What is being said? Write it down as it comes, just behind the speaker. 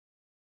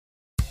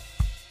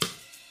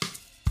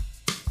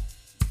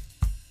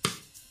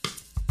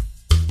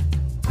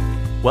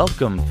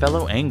Welcome,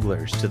 fellow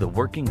anglers, to the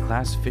Working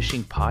Class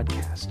Fishing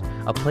Podcast,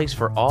 a place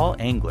for all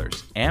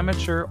anglers,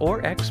 amateur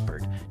or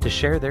expert, to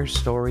share their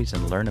stories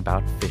and learn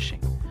about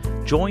fishing.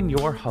 Join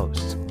your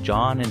hosts,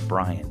 John and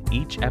Brian,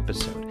 each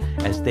episode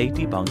as they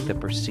debunk the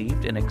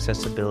perceived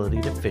inaccessibility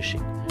to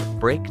fishing,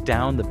 break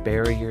down the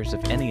barriers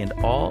of any and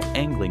all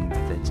angling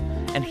methods,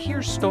 and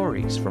hear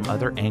stories from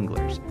other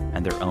anglers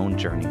and their own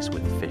journeys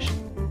with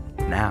fishing.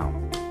 Now,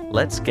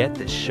 let's get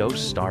this show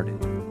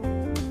started.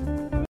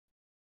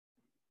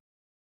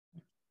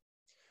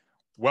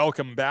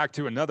 Welcome back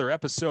to another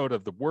episode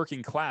of the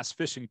Working Class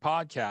Fishing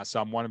Podcast.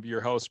 I'm one of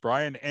your hosts,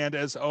 Brian, and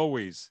as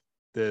always,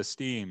 the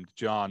esteemed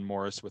John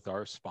Morris with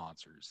our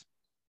sponsors.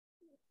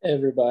 Hey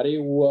everybody,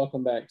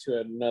 welcome back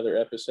to another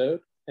episode.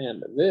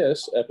 And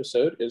this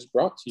episode is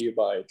brought to you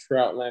by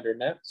Troutlander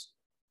Nets,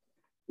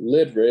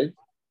 Lid Rig,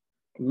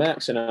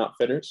 Maxon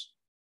Outfitters,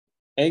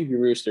 Angry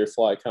Rooster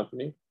Fly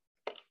Company,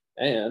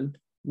 and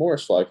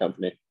Morris Fly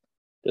Company.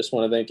 Just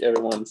want to thank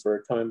everyone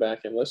for coming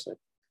back and listening.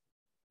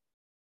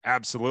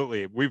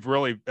 Absolutely. We've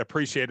really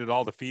appreciated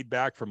all the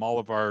feedback from all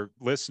of our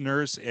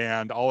listeners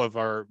and all of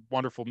our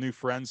wonderful new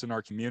friends in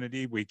our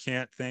community. We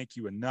can't thank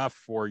you enough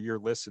for your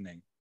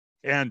listening.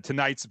 And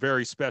tonight's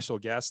very special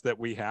guest that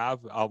we have,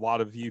 a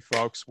lot of you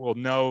folks will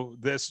know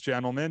this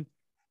gentleman.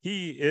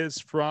 He is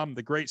from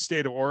the great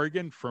state of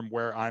Oregon, from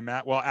where I'm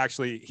at. Well,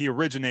 actually, he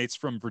originates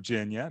from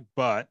Virginia,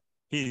 but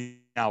he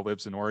now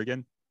lives in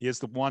Oregon. He is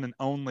the one and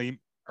only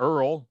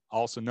Earl,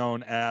 also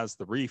known as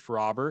the Reef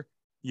Robber.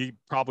 You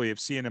probably have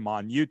seen him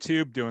on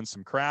YouTube doing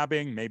some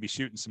crabbing, maybe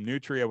shooting some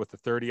nutria with the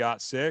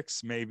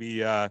 30-06,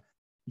 maybe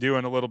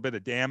doing a little bit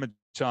of damage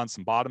on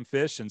some bottom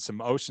fish and some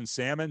ocean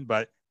salmon.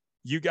 But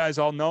you guys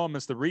all know him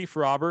as the Reef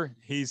Robber.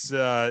 He's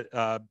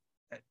a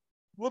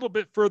little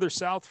bit further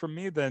south from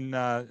me than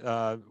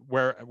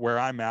where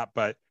I'm at.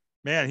 But,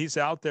 man, he's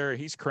out there.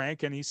 He's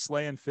cranking. He's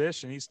slaying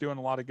fish, and he's doing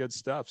a lot of good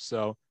stuff.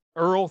 So,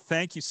 Earl,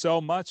 thank you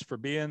so much for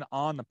being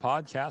on the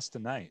podcast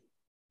tonight.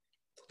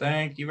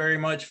 Thank you very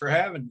much for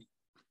having me.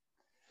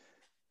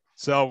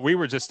 So we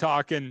were just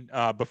talking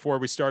before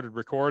we started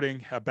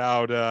recording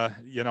about,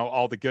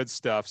 all the good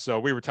stuff. So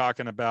we were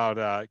talking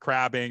about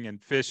crabbing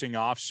and fishing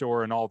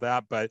offshore and all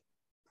that. But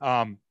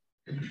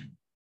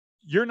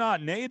you're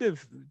not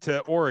native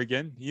to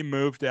Oregon. You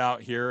moved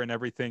out here and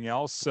everything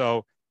else.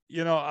 So,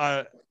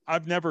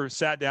 I've never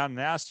sat down and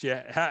asked you,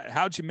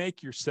 how'd you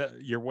make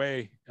your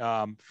way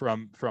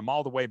from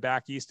all the way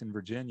back east in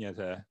Virginia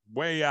to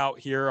way out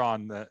here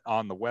on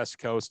the west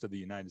coast of the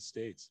United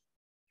States?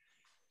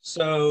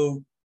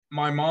 So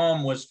my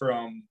mom was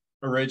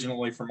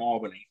originally from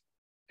Albany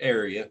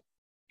area.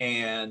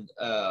 And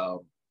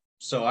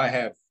so I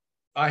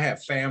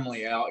have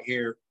family out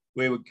here.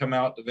 We would come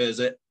out to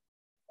visit.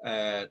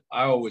 I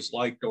always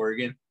liked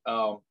Oregon,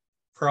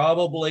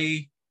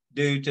 probably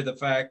due to the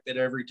fact that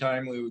every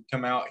time we would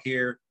come out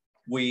here,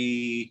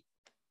 we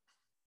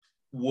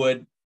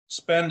would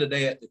spend a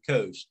day at the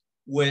coast,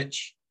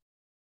 which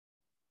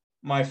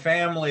my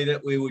family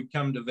that we would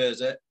come to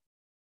visit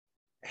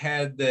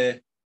had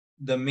the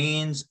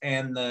means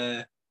and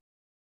the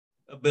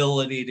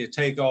ability to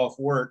take off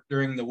work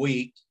during the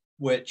week,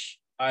 which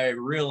I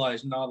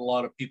realize not a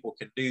lot of people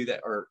can do that,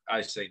 or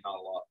I say not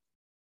a lot.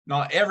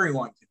 Not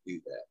everyone can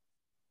do that,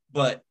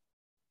 but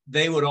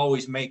they would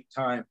always make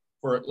time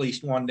for at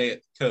least one day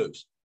at the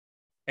coast.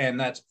 And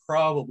that's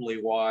partly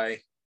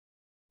why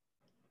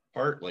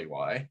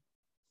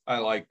I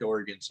liked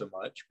Oregon so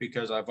much,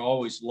 because I've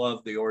always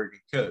loved the Oregon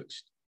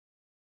coast.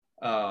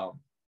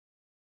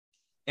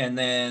 And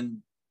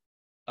then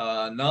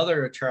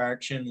another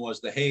attraction was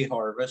the hay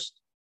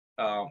harvest.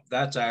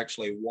 That's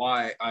actually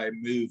why I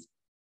moved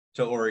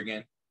to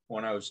Oregon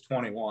when I was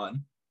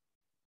 21.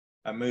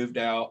 I moved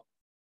out,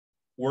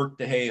 worked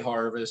the hay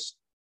harvest,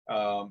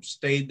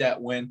 stayed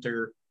that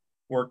winter,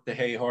 worked the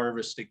hay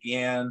harvest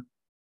again.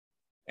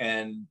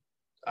 And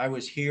I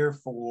was here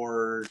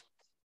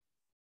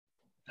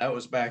that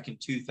was back in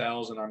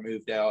 2000. I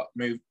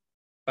moved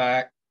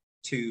back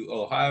to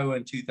Ohio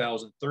in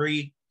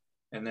 2003.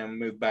 And then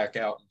moved back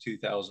out in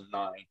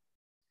 2009.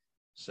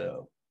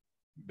 So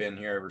been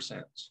here ever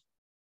since.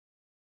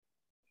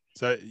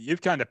 So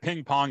you've kind of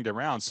ping-ponged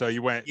around. So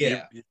you went,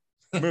 you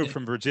moved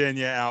from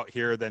Virginia out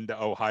here, then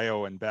to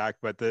Ohio and back,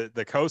 but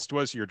the coast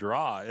was your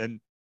draw. And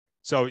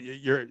so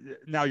your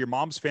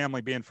mom's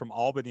family being from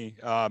Albany,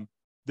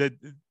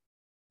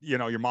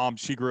 your mom,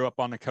 she grew up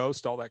on the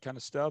coast, all that kind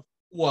of stuff?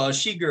 Well,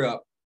 she grew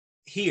up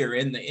here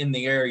in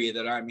the area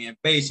that I'm in,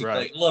 basically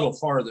right. A little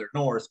farther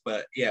north,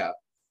 but yeah.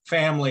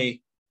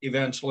 Family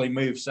eventually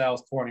moved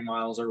south 20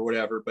 miles or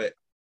whatever, but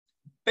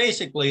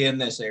basically in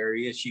this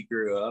area she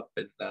grew up.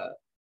 And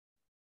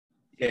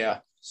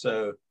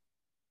so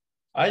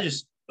I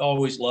just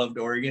always loved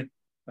Oregon.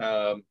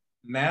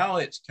 Now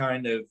it's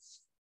kind of,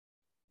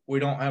 we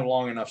don't have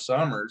long enough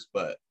summers,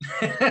 but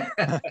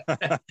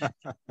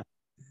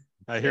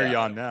I hear you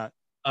on that.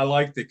 I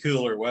like the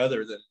cooler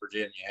weather than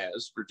Virginia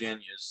has.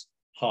 Virginia's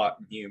hot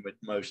and humid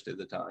most of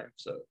the time.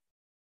 So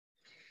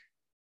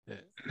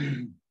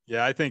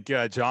Yeah, I think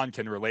John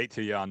can relate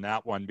to you on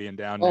that one, being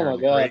down Oh there my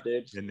in the God, great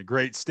dude. in the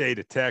great state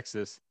of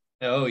Texas.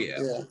 Oh yeah.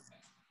 Yeah,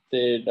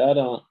 dude.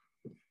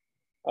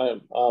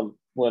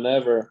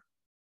 Whenever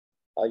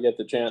I get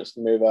the chance to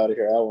move out of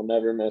here, I will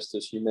never miss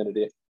this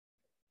humidity.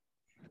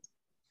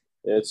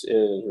 It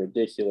is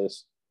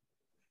ridiculous.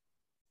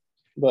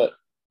 But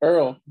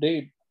Earl,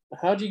 dude,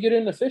 how'd you get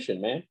into fishing,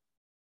 man?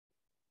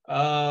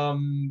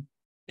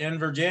 In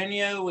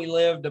Virginia, we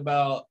lived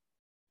about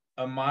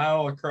a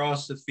mile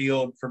across the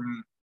field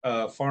from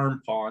a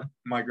farm pond,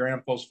 my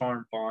grandpa's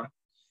farm pond.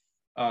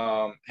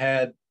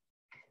 Had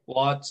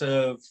lots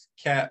of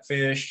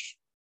catfish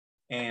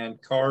and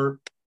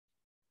carp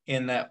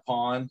in that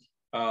pond.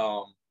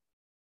 All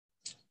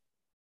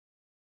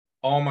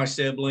my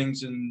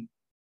siblings and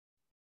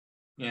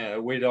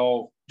we'd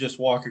all just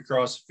walk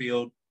across the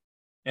field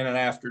in an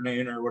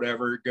afternoon or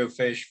whatever, go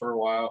fish for a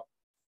while.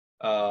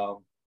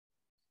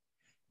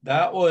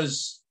 That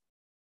was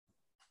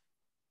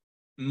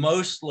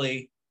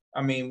mostly,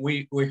 I mean,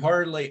 we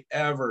hardly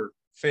ever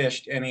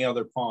fished any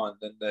other pond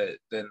than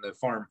the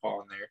farm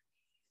pond there.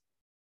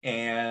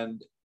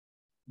 And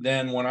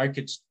then when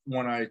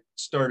I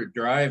started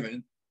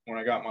driving, when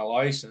I got my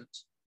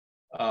license,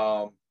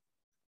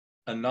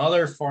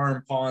 another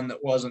farm pond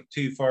that wasn't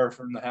too far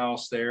from the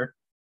house there,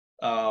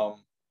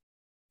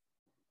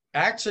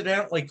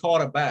 accidentally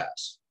caught a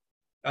bass.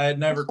 I had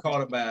never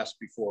caught a bass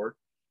before.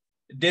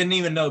 Didn't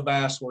even know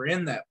bass were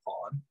in that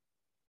pond.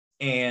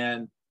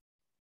 And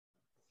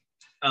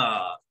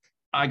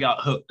I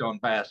got hooked on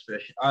bass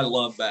fishing. I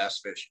love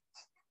bass fishing.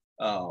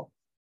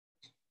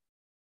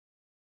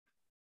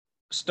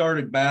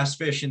 Started bass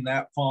fishing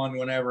that pond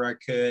whenever I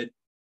could.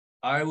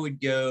 I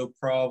would go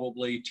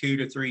probably 2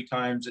 to 3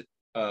 times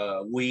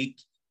a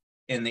week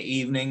in the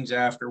evenings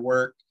after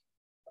work,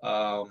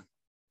 or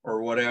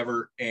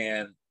whatever.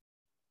 And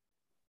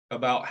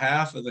about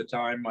half of the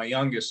time, my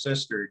youngest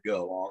sister would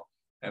go along.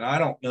 And I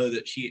don't know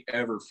that she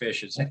ever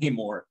fishes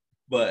anymore,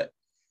 but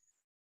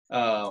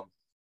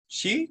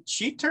she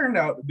turned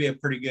out to be a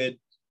pretty good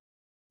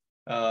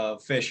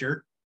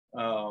fisher.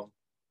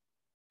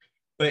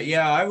 But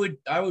yeah, I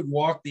would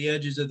walk the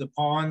edges of the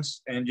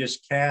ponds and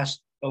just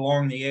cast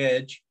along the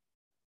edge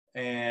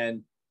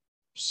and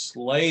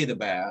slay the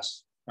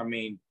bass. I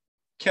mean,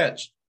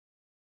 catch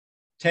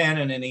 10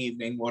 in an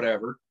evening,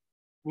 whatever.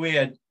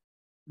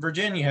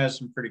 Virginia has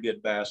some pretty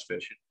good bass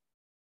fishing,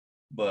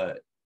 but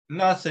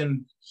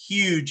nothing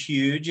huge.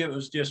 It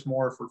was just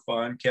more for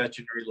fun, catch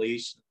and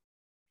release,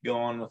 go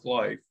on with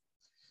life.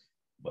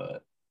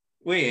 But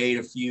we ate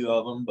a few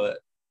of them, but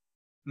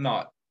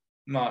not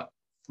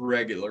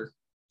regular.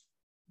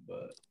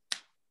 But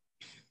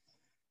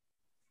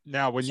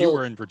now, when you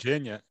were in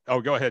Virginia, oh,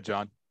 go ahead,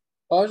 John.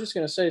 I was just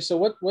gonna say, so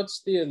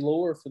what's the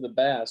allure for the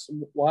bass?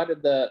 Why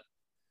did that?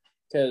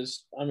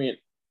 Because I mean,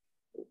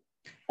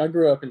 I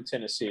grew up in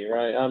Tennessee,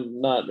 right?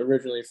 I'm not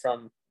originally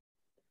from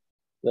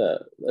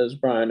as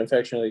Brian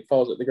affectionately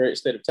calls it, the great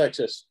state of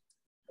Texas.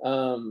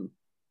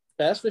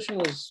 Bass fishing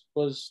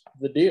was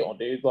the deal,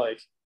 dude.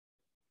 Like,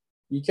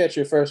 you catch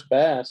your first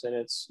bass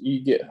and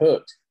you get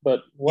hooked.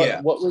 But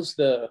what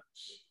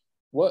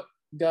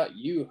got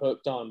you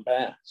hooked on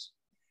bass?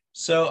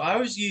 So I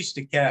was used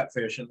to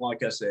catfishing,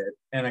 like I said,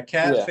 and a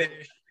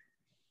catfish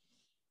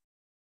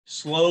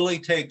slowly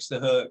takes the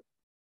hook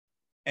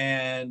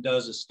and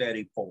does a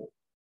steady pull.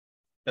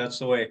 That's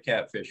the way a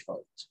catfish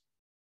fights.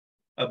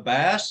 A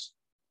bass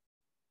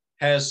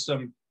has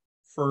some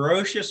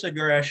ferocious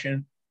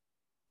aggression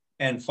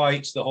and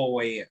fights the whole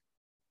way in.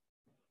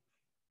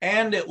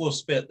 And it will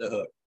spit the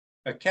hook.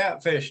 A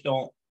catfish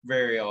don't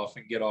very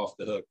often get off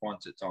the hook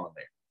once it's on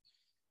there.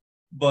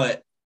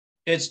 But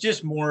it's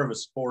just more of a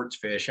sports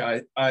fish,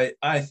 I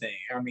think.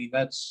 I mean,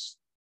 that's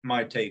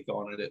my take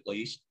on it, at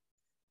least.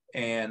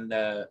 And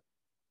I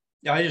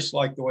just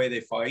like the way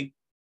they fight.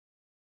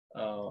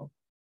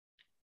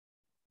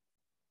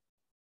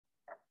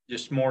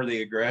 Just more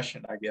the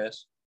aggression, I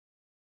guess.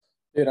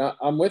 Dude,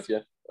 I'm with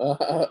you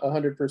 100%.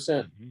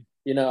 Mm-hmm.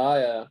 You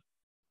know,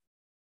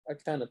 I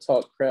kind of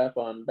talk crap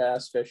on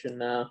bass fishing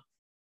now,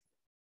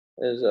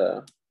 is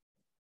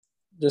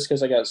just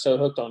because I got so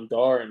hooked on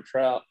gar and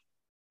trout.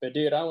 But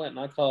dude, I went and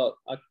I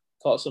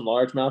caught some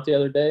largemouth the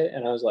other day,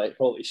 and I was like,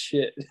 holy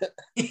shit!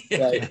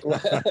 Like,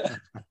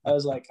 I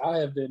was like, I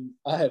have been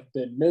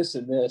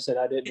missing this, and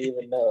I didn't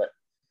even know it.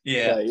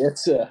 Yeah, like,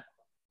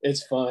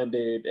 it's fun,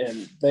 dude,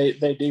 and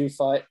they do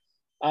fight.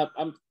 I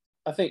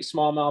think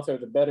smallmouth are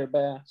the better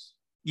bass.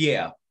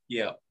 Yeah.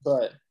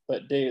 But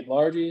dude,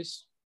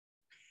 largies,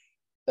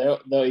 they'll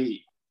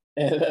eat,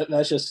 and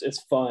that's just,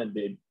 it's fun,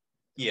 dude.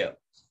 Yeah.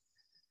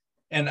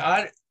 And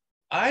I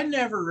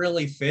never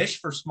really fished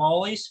for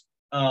smallies.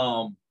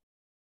 I'll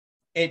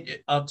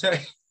tell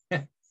you,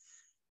 I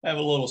have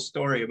a little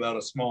story about a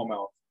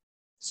smallmouth.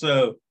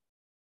 So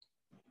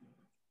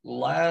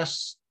I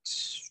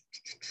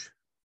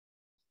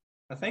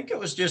think it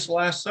was just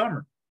last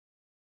summer,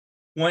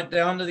 went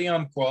down to the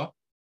Umpqua,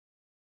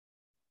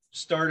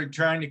 started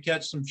trying to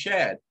catch some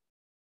shad.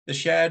 The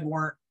shad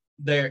weren't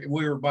there.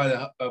 We were by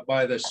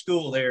the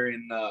school there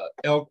in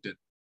Elkton,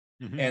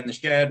 and the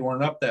shad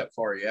weren't up that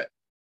far yet.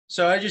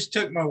 So I just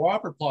took my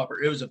whopper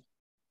plopper. It was a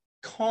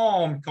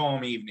calm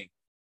evening.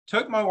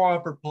 Took my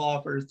whopper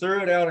plopper,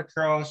 threw it out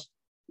across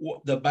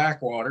the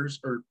backwaters,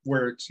 or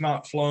where it's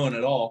not flowing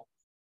at all,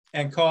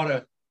 and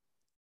caught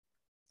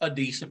a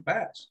decent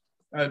bass.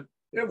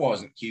 It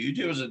wasn't huge.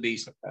 It was a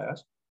decent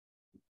bass.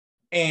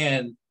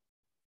 And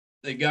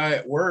the guy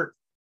at work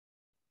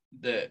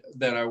that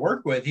I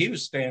work with, he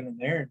was standing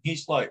there, and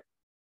he's like,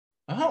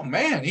 "Oh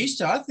man," he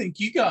said, "I think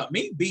you got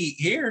me beat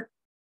here."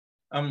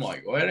 I'm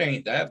like, "Well, it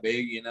ain't that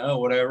big,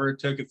 whatever."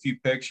 Took a few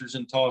pictures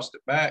and tossed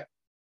it back.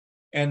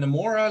 And the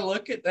more I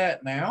look at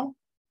that now,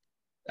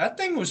 that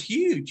thing was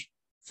huge.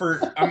 For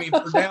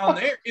down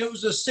there, it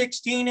was a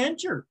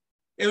 16-incher.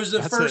 It was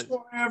the first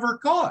one I ever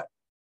caught.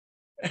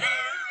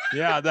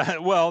 Yeah,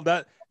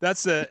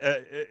 that's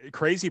a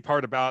crazy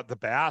part about the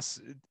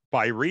bass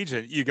by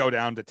region. You go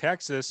down to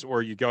Texas,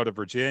 or you go to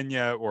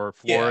Virginia or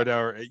Florida,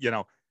 or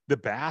the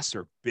bass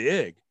are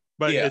big,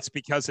 but it's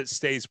because it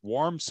stays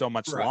warm so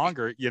much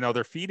longer.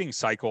 Their feeding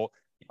cycle.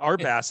 Our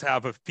bass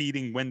have a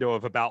feeding window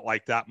of about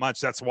like that much.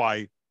 That's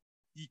why,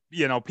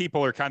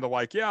 people are kind of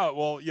like, yeah,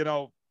 well,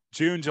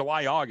 June,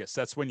 July, August,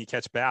 that's when you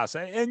catch bass,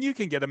 and you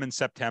can get them in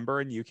September,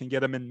 and you can get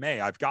them in May.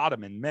 I've got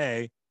them in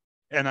May,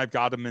 and I've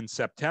got them in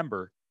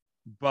September,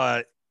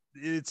 but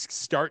it's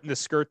starting to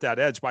skirt that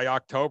edge. By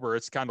October,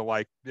 it's kind of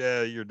like,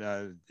 you're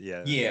kind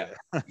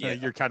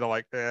of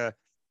like,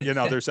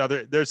 there's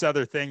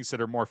other things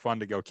that are more fun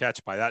to go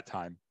catch by that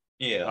time.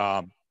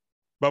 Yeah.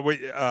 But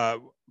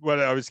what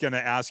I was going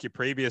to ask you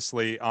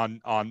previously on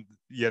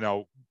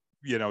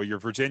your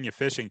Virginia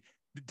fishing,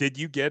 did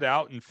you get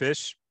out and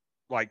fish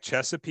like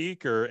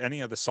Chesapeake or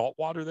any of the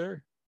saltwater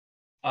there?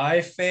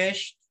 I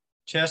fished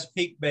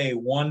Chesapeake Bay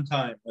one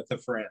time with a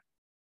friend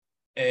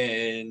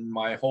in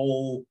my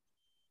whole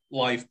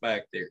life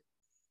back there.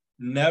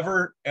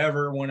 Never,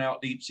 ever went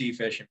out deep sea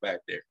fishing back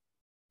there.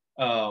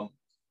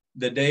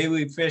 The day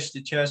we fished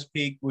the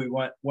Chesapeake,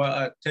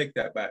 I take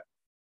that back.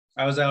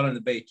 I was out in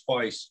the bay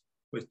twice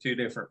with two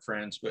different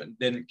friends, but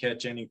didn't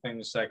catch anything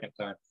the second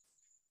time.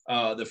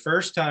 The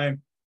first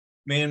time,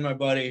 me and my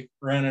buddy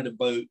rented a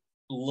boat,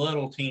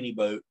 little teeny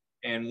boat,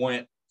 and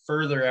went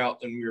further out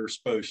than we were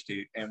supposed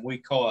to, and we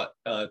caught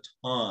a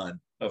ton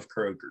of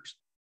croakers.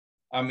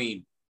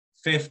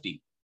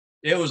 50.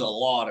 It was a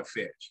lot of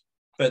fish,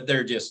 but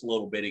they're just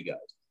little bitty guys.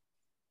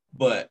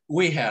 But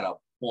we had a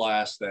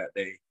blast that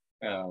day.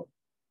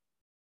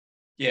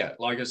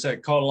 Like I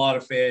said, caught a lot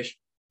of fish,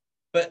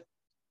 but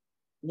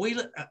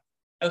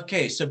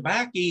so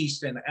back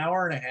east, an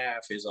hour and a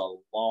half is a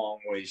long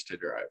ways to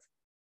drive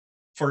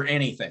for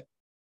anything,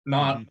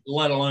 not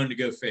let alone to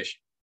go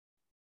fishing.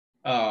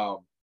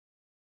 Out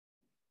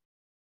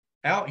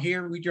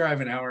here, we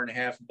drive an hour and a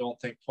half and don't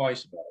think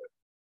twice about it.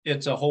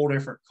 It's a whole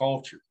different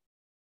culture.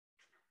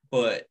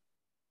 But,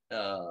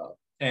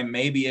 and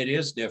maybe it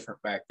is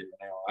different back there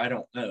now. I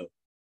don't know.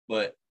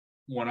 But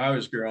when I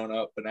was growing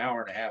up, an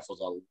hour and a half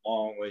was a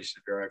long ways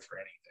to drive for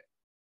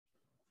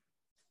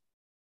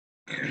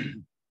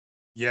anything.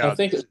 Yeah. I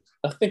think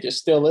it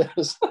still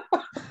is.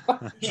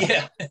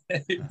 Yeah.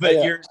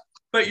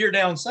 But you're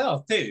down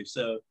south too.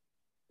 So.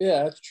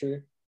 Yeah, that's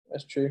true.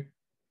 That's true.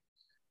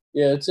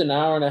 Yeah, it's an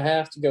hour and a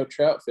half to go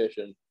trout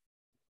fishing.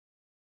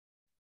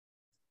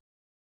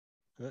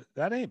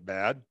 That ain't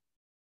bad.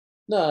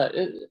 No,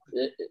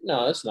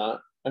 no, it's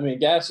not.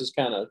 Gas is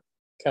kind of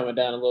coming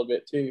down a little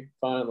bit too,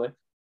 finally.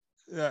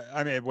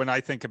 When I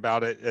think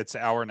about it, it's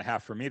an hour and a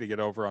half for me to get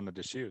over on the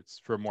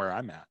Deschutes from where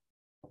I'm at.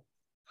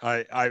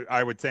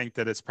 I would think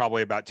that it's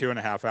probably about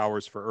 2.5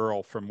 hours for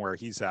Earl from where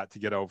he's at to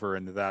get over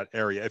into that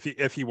area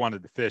if he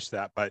wanted to fish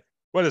that. But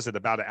what is it,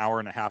 about an hour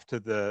and a half to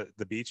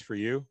the beach for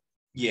you?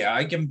 Yeah,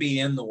 I can be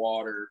in the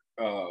water.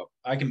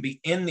 I can be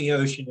in the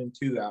ocean in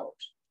 2 hours.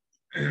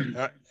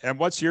 And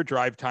what's your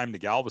drive time to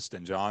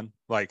Galveston, John?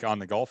 Like on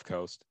the Gulf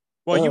Coast?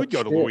 Well, you would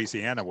go to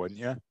Louisiana, wouldn't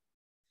you?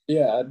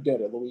 Yeah, I'd go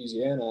to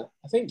Louisiana.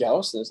 I think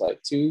Galveston is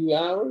like 2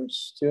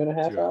 hours,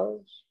 2.5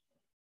 hours.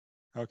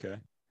 Okay.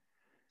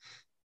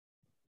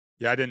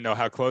 Yeah, I didn't know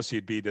how close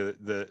you'd be to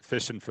the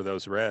fishing for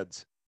those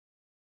reds.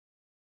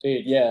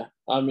 Dude, yeah.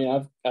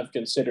 I've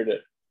considered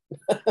it.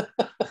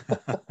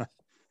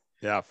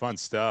 Yeah, fun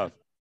stuff.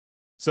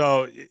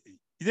 So you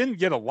didn't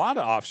get a lot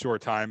of offshore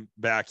time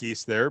back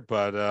east there,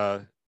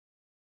 but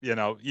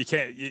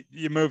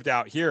you moved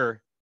out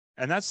here,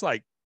 and that's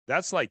like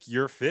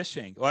your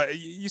fishing. Like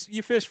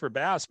you fish for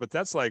bass, but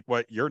that's like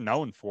what you're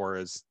known for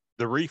is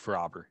the reef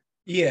robber.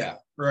 Yeah,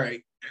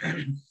 right.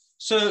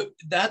 So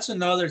that's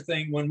another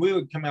thing. When we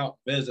would come out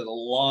and visit, a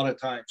lot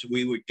of times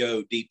we would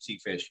go deep sea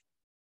fishing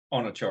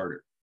on a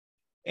charter.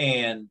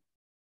 And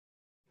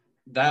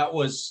that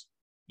was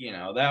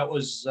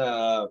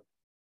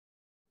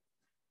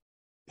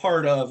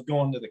part of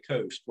going to the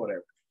coast,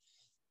 whatever.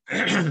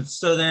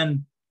 So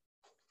then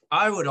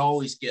I would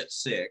always get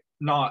sick,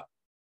 not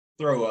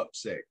throw up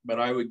sick, but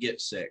I would get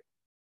sick.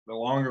 The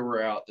longer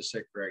we're out, the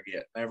sicker I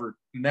get.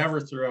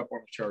 Never threw up on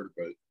a charter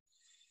boat.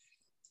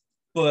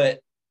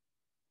 But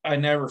I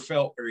never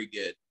felt very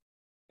good.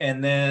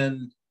 And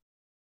then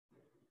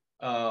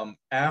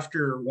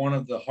After one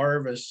of the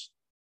harvests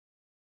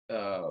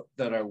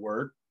that I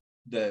worked,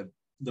 the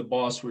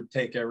boss would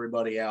take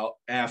everybody out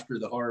after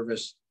the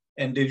harvest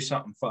and do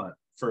something fun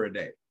for a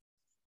day.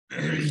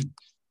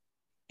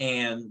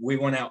 And we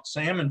went out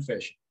salmon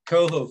fishing,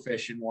 coho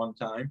fishing one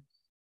time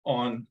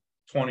on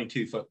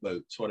 22-foot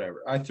boats,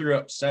 whatever. I threw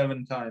up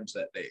 7 times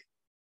that day.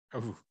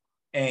 Oh.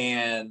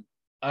 And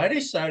I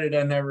decided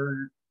I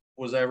never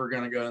was ever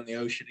going to go in the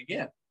ocean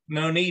again.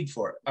 No need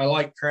for it. I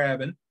like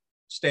crabbing,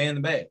 stay in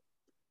the bay.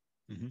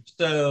 Mm-hmm.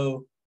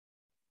 So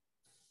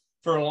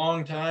for a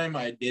long time,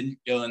 I didn't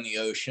go in the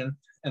ocean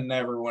and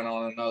never went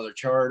on another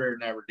charter,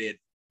 never did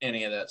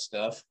any of that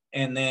stuff.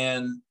 And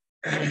then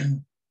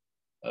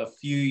a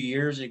few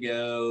years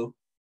ago,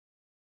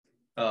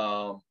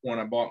 when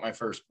I bought my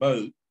first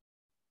boat,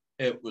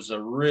 it was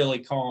a really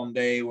calm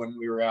day when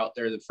we were out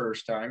there the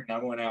first time. And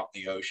I went out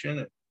in the ocean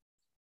and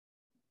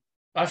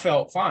I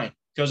felt fine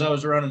because I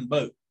was running the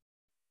boat.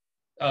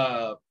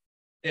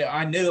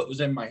 I knew it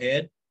was in my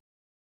head,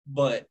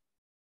 but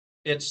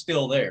it's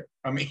still there.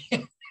 I mean,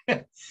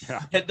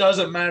 yeah. It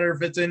doesn't matter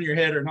if it's in your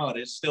head or not,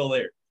 it's still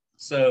there.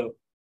 So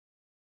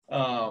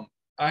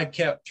I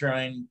kept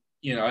trying,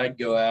 I'd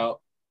go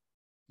out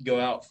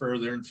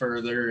further and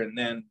further. And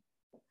then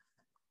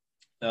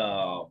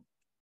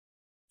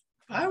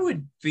I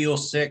would feel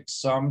sick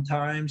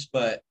sometimes,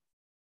 but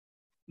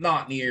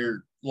not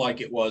near like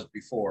it was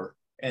before.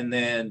 And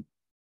then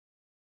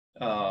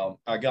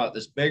I got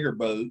this bigger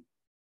boat,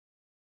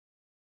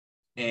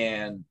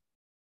 and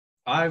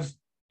I've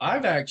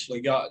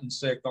actually gotten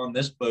sick on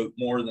this boat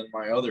more than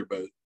my other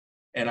boat.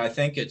 And I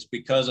think it's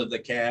because of the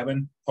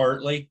cabin,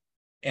 partly,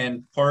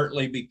 and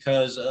partly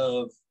because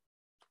of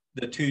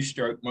the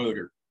 2-stroke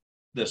motor,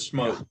 the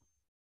smoke. Yeah.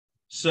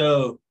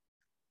 So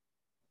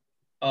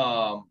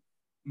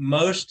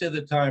most of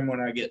the time when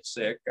I get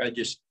sick, I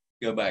just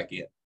go back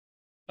in.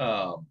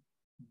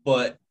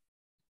 But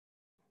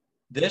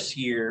this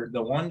year,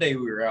 the one day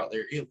we were out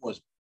there, it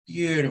was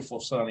beautiful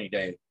sunny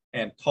day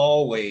and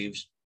tall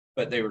waves,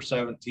 but they were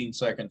 17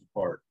 seconds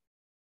apart.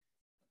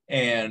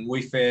 And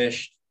we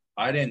fished.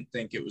 I didn't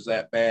think it was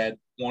that bad.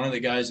 One of the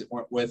guys that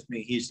went with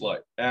me, he's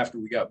like, after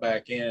we got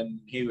back in,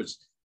 he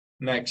was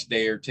next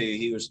day or two,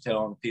 he was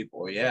telling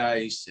people, yeah,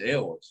 he said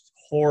it was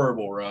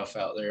horrible rough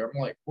out there. I'm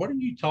like, what are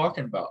you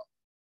talking about?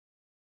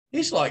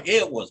 He's like,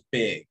 it was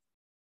big.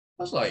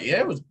 I was like, yeah,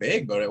 it was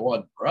big, but it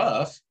wasn't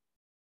rough.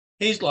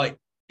 He's like,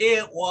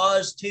 it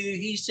was too.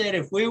 He said,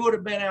 if we would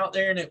have been out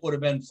there and it would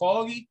have been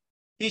foggy,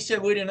 he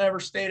said, we'd have never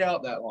stayed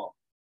out that long.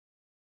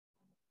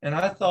 And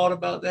I thought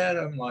about that.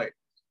 I'm like,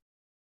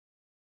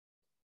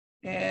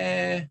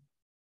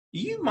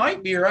 you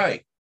might be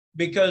right,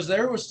 because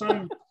there was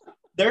some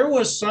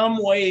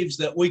waves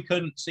that we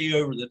couldn't see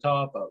over the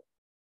top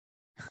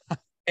of.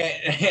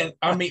 And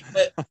I mean,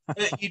 but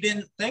you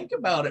didn't think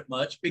about it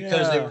much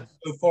because they were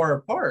so far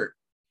apart.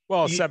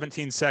 Well,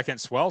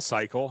 17-second swell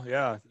cycle.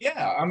 Yeah.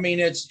 Yeah. I mean,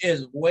 it's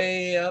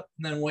way up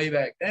and then way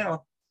back down.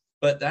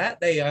 But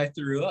that day I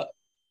threw up.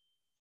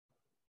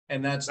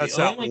 And that's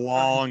the only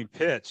long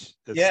pitch.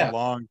 It's a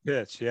long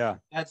pitch. Yeah.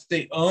 That's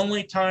the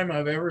only time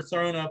I've ever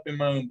thrown up in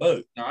my own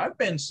boat. Now, I've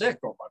been sick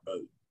on my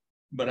boat,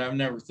 but I've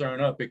never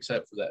thrown up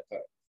except for that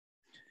time.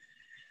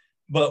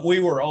 But we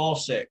were all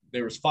sick.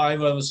 There was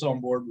 5 of us on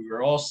board. We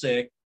were all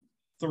sick.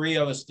 3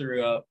 of us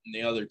threw up and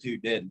the other 2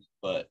 didn't,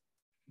 but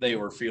they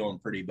were feeling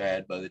pretty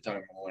bad by the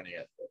time we went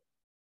in.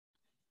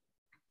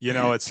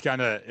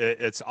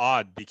 It's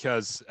odd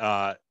because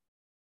I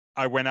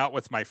went out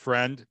with my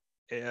friend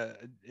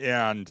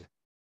and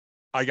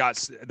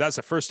that's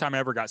the first time I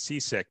ever got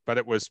seasick, but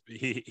it was,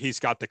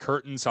 he's got the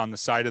curtains on the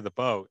side of the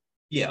boat.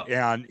 Yeah.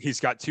 And he's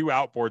got 2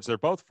 outboards. They're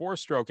both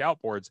 4-stroke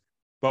outboards.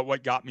 But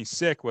what got me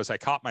sick was I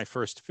caught my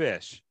first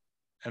fish,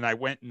 and I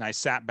went and I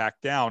sat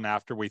back down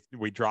after we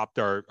dropped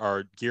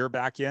our gear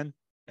back in,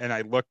 and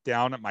I looked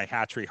down at my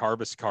hatchery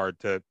harvest card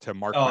to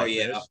mark my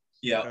fish.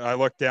 Yeah. And I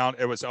looked down,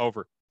 it was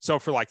over. So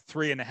for like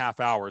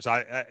 3.5 hours,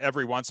 I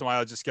every once in a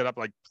while I'd just get up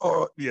like,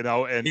 but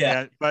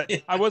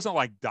I wasn't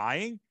like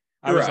dying.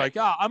 I was like,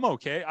 I'm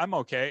okay.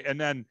 And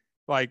then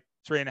like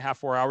 3.5,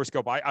 4 hours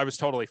go by. I was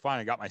totally fine.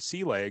 I got my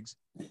sea legs.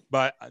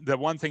 But the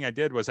one thing I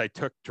did was I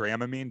took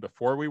Dramamine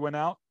before we went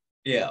out.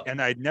 Yeah.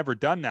 And I'd never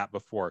done that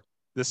before.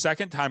 The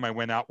second time I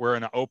went out, we're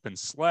in an open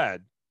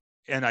sled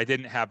and I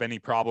didn't have any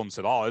problems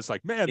at all. It's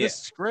like, man,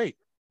 this is great.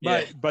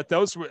 But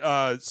those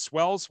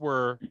swells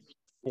were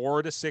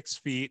 4 to 6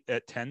 feet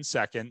at 10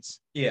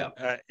 seconds. Yeah.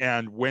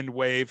 And wind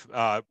wave.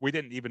 We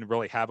didn't even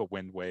really have a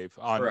wind wave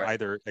on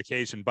either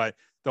occasion. But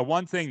the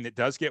one thing that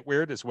does get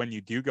weird is when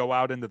you do go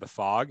out into the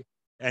fog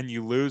and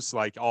you lose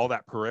like all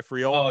that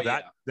peripheral,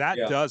 that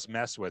does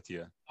mess with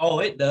you.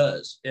 Oh, it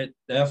does. It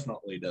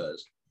definitely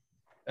does.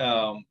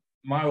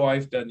 My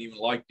wife doesn't even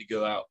like to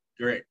go out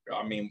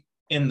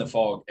in the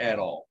fog at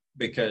all,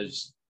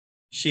 because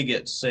she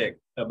gets sick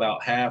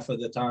about half of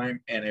the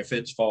time. And if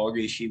it's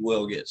foggy, she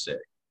will get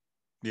sick.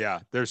 Yeah.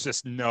 There's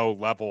just no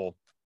level.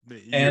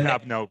 You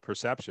have no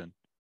perception.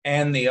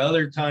 And the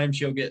other time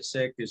she'll get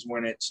sick is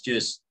when it's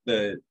just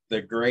the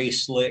gray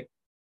slick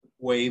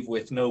wave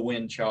with no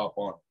wind chop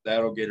on it.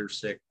 That'll get her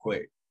sick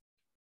quick.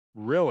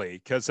 Really?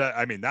 Because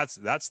I mean, that's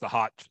the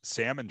hot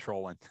salmon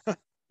trolling.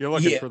 You're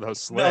looking for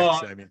those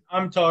slicks. No, I mean,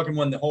 I'm talking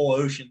when the whole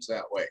ocean's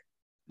that way.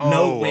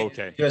 No wind,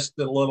 okay. Just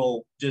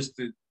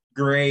the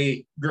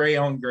gray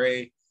on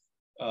gray,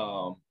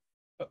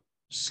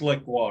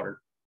 slick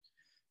water.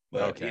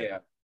 But okay. yeah.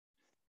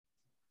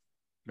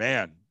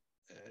 Man,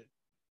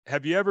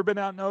 have you ever been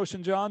out in the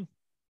ocean, John?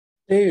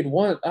 Dude,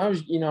 I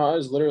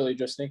was literally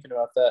just thinking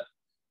about that.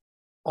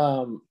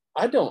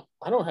 I don't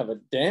have a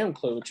damn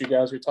clue what you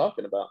guys are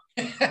talking about.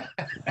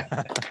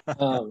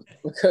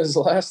 Because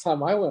last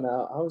time I went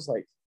out, I was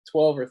like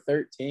 12 or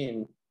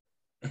 13,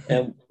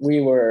 and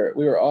we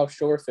were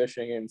offshore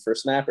fishing for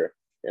snapper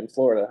in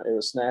Florida. It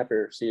was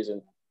snapper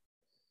season.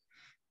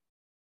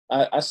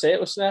 I say it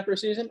was snapper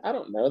season. I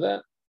don't know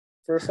that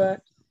for a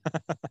fact,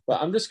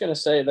 but I'm just gonna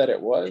say that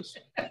it was.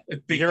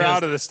 You're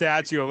out of the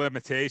statute of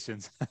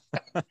limitations.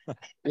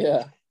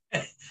 Yeah,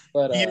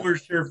 but you were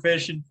sure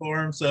fishing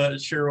for him, so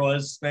it sure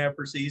was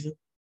snapper season.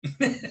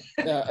 Yeah,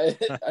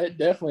 it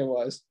definitely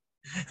was.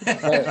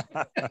 But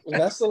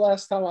that's the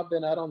last time I've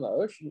been out on the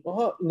ocean.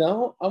 Well,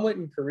 no, I went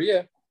in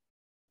Korea.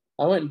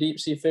 I went and deep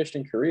sea fished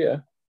in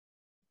Korea.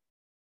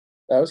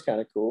 That was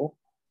kind of cool.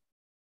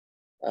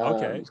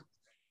 Okay.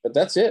 But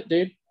that's it,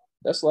 dude.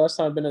 That's the last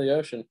time I've been to the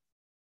ocean.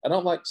 I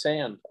don't like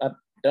sand. I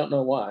don't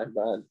know why,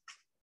 but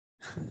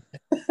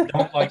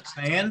don't like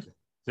sand?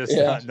 Just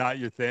not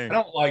your thing. I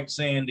don't like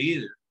sand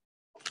either.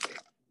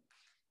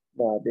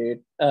 No,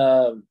 dude.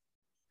 But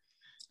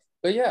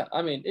yeah,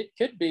 I mean, it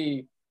could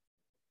be.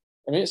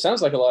 I mean, it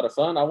sounds like a lot of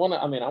fun. I want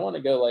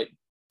to go like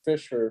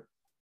fish for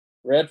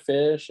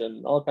redfish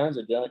and all kinds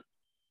of junk.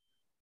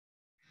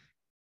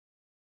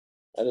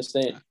 I just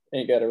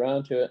ain't got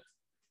around to it.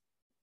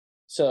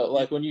 So,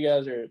 like when you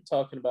guys are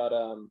talking about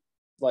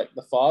like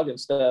the fog and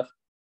stuff,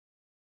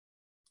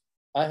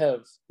 I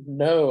have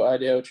no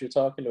idea what you're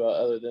talking about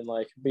other than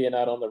like being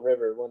out on the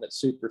river when it's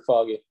super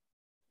foggy.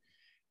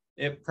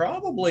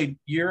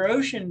 Your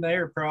ocean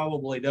there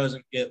probably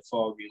doesn't get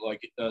foggy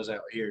like it does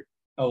out here.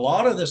 A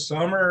lot of the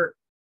summer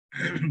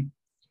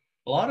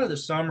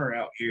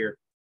out here,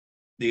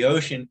 the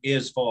ocean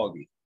is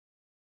foggy.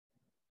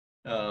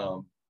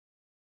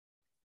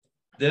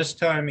 This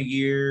time of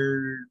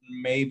year,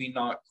 maybe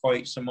not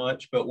quite so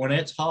much, but when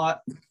it's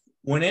hot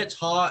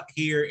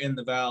here in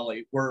the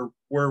valley, we're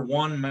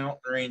one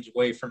mountain range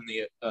away from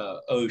the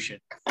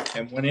ocean.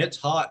 And when it's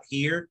hot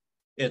here,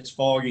 it's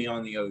foggy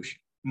on the ocean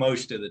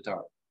most of the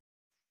time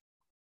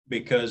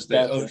because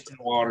the ocean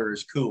water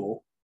is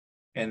cool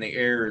and the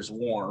air is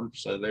warm.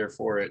 So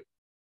therefore it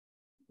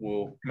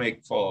will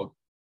make fog.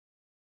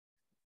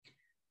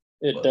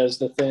 It does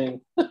the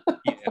thing.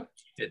 Yeah,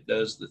 it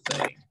does the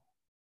thing.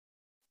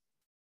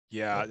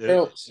 Yeah.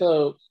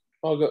 So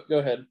I'll go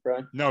ahead,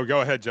 Brian. No,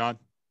 go ahead, John.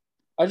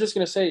 I was just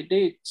gonna say,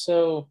 Dave,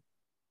 so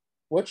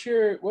what's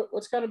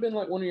kind of been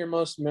like one of your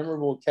most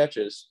memorable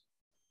catches?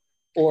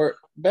 Or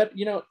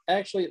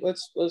actually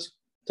let's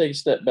take a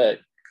step back.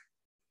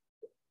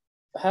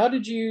 How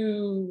did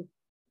you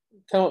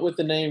come up with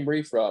the name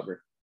Reef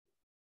Robber?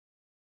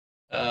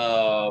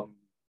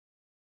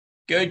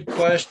 Good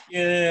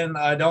question.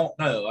 I don't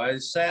know. I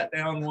sat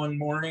down one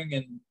morning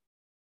and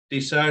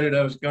decided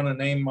I was going to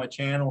name my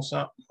channel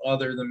something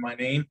other than my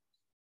name,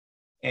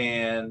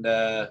 and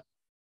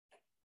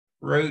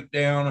wrote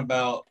down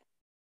about,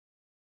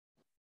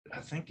 I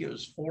think it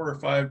was 4 or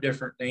 5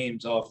 different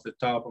names off the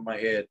top of my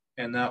head,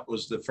 and that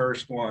was the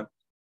first one.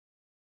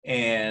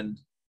 And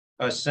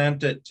I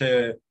sent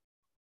the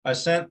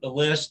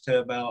list to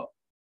about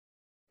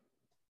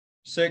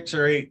 6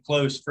 or 8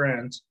 close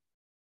friends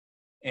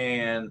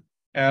and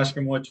asked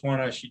them which one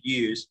I should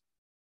use.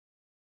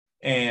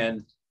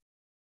 And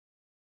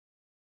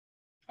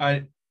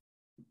I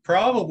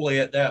probably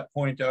at that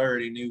point I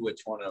already knew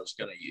which one I was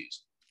going to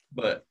use,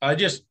 but I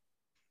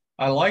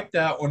liked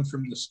that one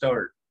from the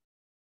start.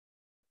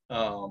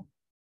 But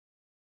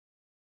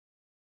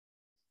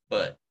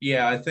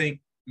yeah, I think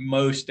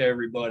most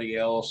everybody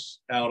else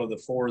out of the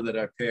 4 that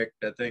I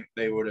picked, I think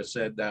they would have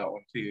said that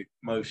one too.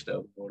 Most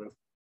of them would have.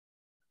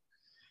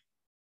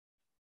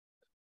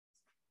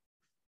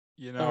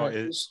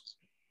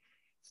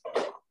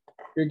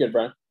 You're good,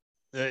 Brian.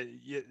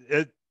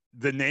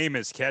 The name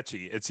is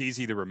catchy. It's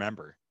easy to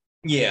remember.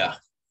 Yeah.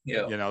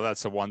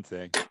 That's the one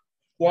thing.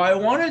 Well, I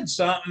wanted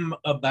something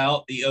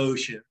about the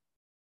ocean,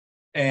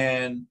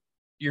 and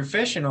you're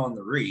fishing on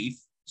the reef.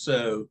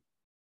 So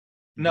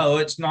no,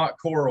 it's not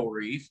coral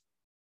reef.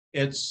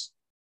 It's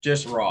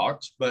just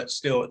rocks, but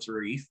still it's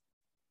reef.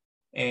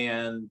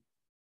 And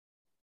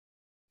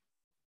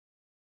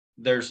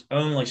there's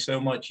only so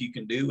much you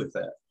can do with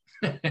that.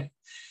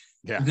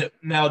 Yeah.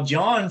 Now,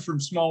 John from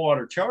Small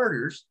Water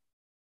Charters,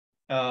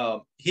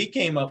 he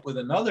came up with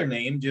another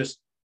name, just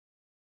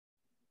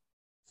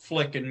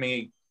flicking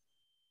me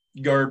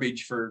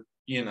garbage for,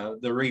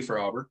 the reef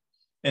robber.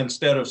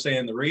 Instead of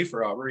saying the reef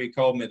robber, he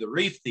called me the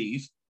reef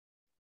thief.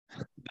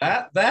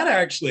 That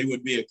actually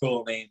would be a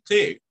cool name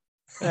too.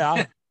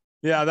 Yeah.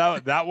 Yeah,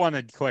 that one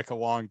would click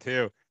along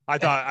too. I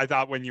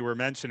thought when you were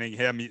mentioning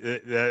him,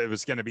 it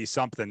was going to be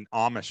something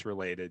Amish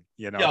related,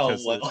 you know. Oh,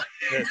 well.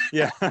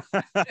 Yeah.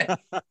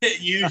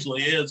 It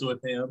usually is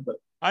with him, but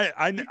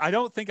I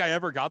don't think I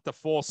ever got the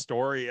full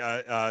story.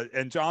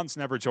 And John's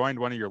never joined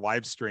one of your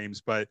live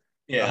streams, but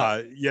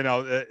yeah. you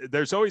know,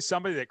 there's always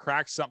somebody that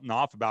cracks something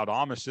off about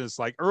Amish. It's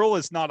like, Earl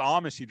is not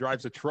Amish. He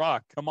drives a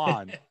truck. Come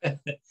on.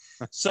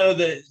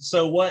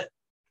 So what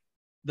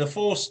the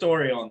full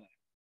story on that?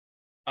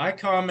 I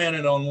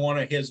commented on one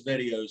of his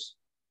videos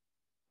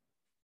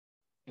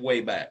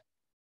way back,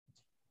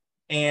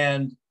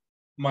 and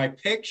my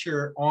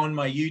picture on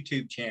my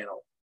YouTube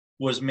channel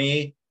was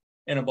me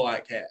in a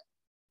black hat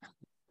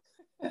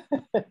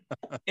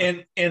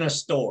in a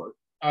store.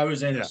 I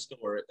was in a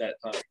store at that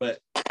time,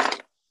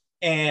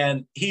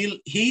 and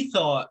he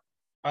thought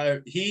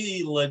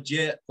he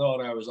legit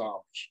thought I was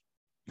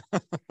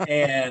Amish.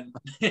 And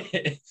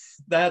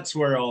that's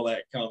where all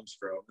that comes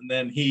from. And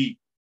then he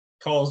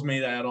calls me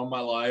that on my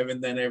live,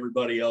 and then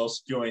everybody else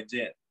joins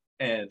in,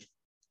 and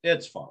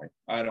it's fine.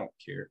 I don't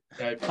care.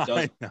 It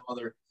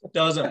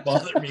doesn't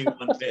bother me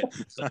one bit.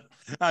 So.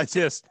 I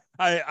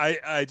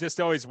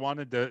just always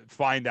wanted to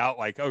find out,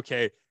 like,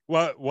 okay,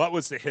 what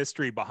was the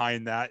history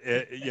behind that?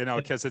 You know,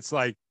 because it's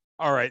like,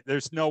 all right,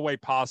 there's no way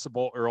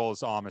possible Earl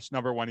is Amish.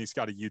 Number one, he's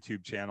got a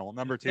YouTube channel.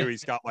 Number two,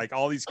 he's got like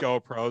all these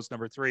GoPros.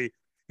 Number three,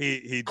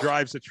 he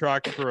drives a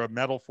truck for a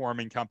metal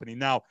forming company.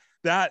 Now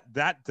that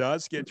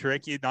does get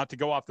tricky, not to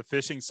go off the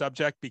fishing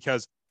subject,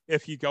 because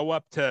if you go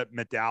up to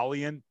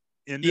Medallion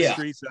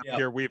Industries up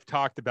here, we've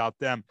talked about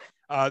them.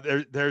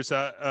 There's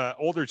a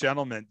older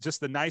gentleman,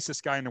 just the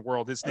nicest guy in the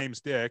world. His name's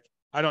Dick.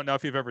 I don't know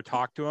if you've ever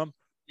talked to him.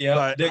 Yeah,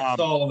 but Dick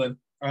Sullivan.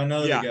 I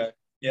know the guy. Yep.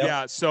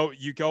 Yeah. So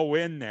you go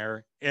in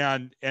there,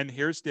 and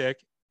here's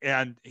Dick,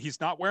 and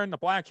he's not wearing the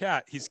black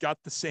hat. He's got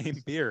the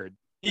same beard.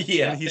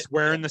 Yeah. And he's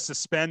wearing the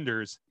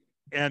suspenders.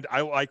 And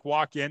I like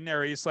walk in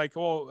there. He's like,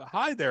 "Oh,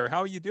 hi there. How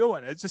are you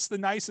doing?" It's just the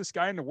nicest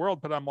guy in the world.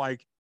 But I'm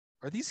like,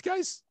 are these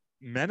guys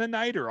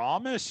Mennonite or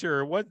Amish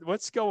or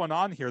what's going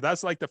on here?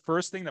 That's like the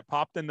first thing that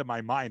popped into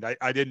my mind.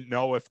 I didn't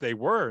know if they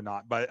were or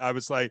not, but I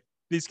was like,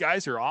 these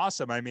guys are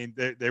awesome. I mean,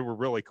 they were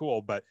really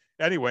cool. But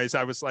anyways,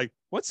 I was like,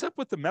 what's up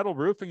with the metal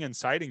roofing and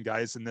siding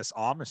guys in this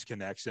Amish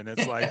connection?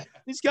 It's like,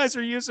 these guys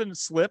are using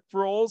slip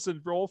rolls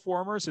and roll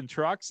formers and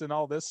trucks and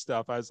all this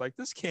stuff. I was like,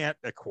 this can't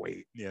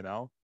equate, you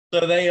know?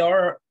 So they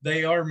are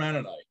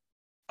Mennonite.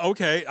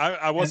 Okay.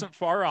 I wasn't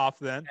far off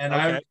then. And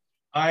okay.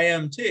 I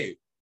am too.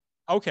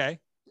 Okay.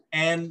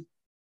 And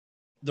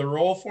the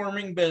roll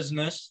forming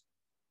business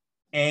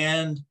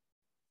and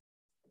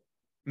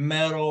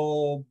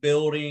metal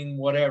building,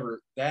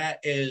 whatever, there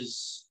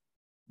is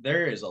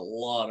a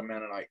lot of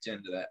Mennonites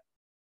into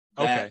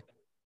that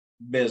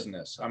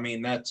business. I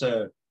mean, that's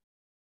I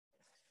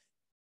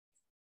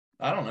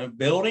don't know,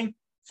 building,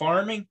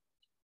 farming.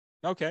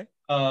 Okay.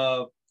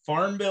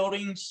 Farm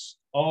buildings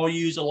all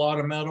use a lot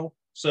of metal.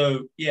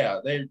 So yeah,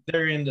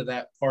 they're into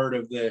that part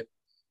of the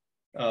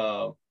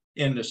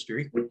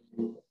industry.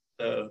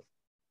 So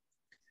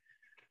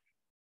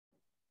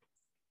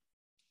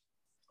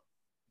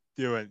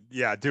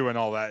doing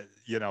all that,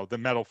 you know, the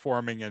metal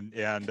forming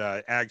and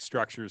ag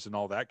structures and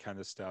all that kind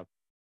of stuff.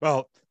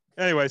 Well,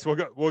 anyways,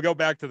 we'll go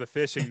back to the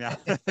fishing now,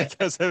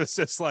 because it was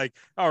just like,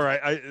 all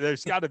right,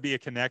 there's got to be a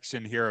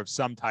connection here of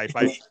some type.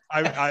 I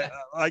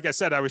like I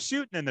said, I was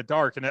shooting in the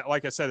dark, and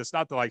like I said, it's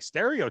not the like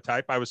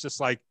stereotype. I was just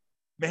like,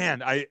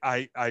 man, I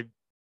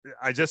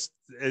just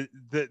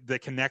the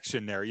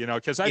connection there, you know,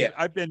 because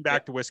I've been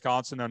back to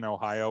Wisconsin and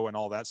Ohio and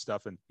all that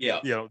stuff, and you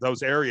know,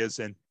 those areas,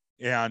 and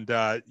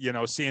you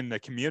know, seeing the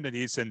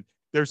communities, and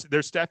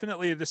there's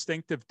definitely a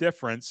distinctive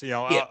difference. You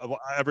know,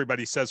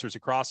 everybody says there's a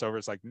crossover.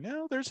 It's like,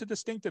 no, there's a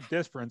distinctive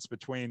difference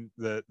between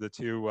the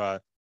two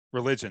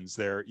religions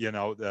there, you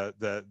know,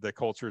 the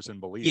cultures and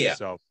beliefs. Yeah.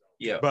 So,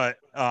 yeah. But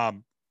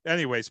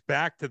anyways,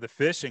 back to the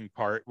fishing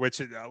part, which,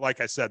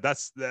 like I said,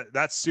 that's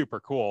super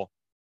cool.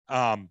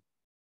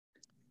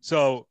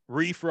 So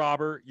Reef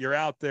Robber, you're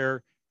out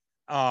there.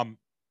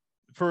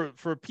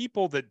 For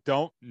people that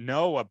don't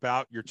know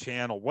about your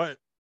channel, what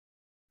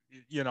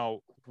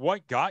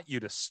got you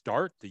to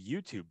start the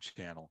YouTube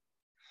channel?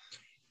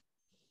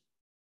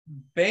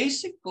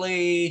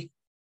 Basically,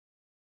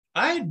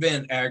 I had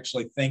been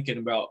actually thinking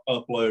about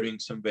uploading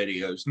some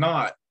videos,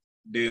 not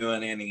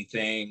doing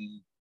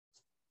anything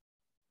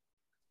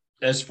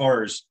as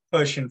far as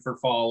pushing for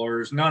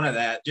followers, none of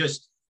that,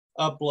 just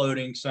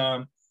uploading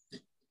some,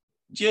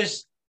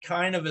 just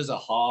kind of as a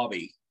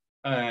hobby.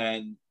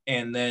 And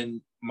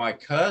then my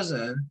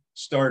cousin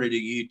started a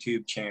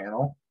YouTube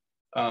channel,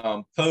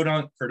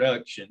 Podunk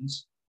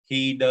Productions.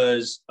 He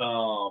does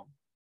duck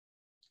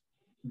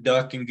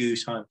and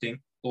goose hunting,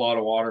 a lot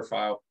of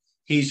waterfowl.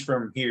 He's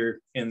from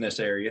here in this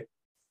area.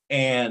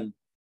 And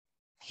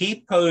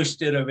he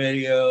posted a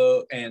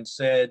video and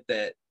said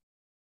that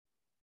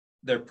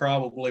there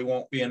probably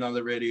won't be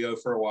another video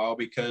for a while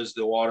because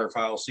the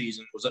waterfowl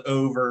season was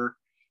over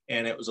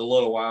and it was a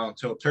little while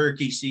until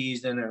turkey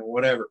season and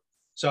whatever.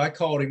 So I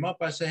called him up.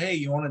 I said, hey,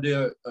 you want to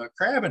do a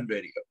crabbing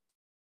video?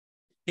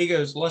 He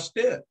goes, let's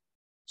do it.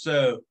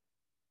 So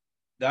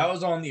that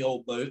was on the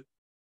old boat.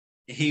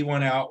 He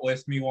went out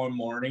with me one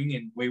morning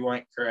and we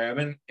went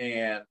crabbing,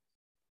 and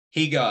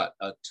he got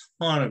a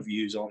ton of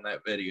views on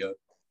that video.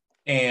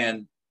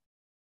 And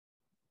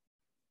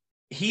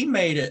he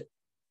made it.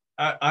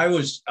 I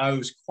was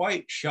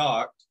quite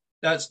shocked.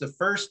 That's the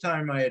first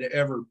time I had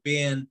ever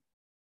been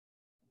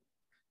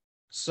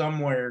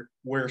somewhere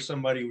where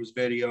somebody was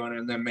videoing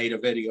and then made a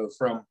video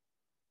from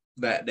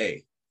that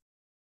day.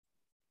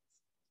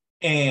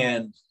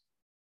 And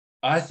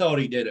I thought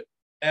he did an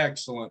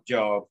excellent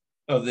job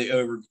of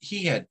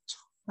he had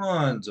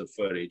tons of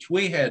footage.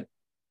 We had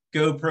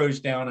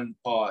GoPros down in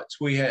pots.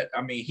 He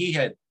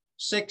had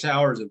 6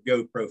 hours of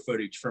GoPro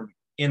footage from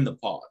in the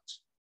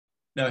pots.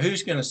 Now,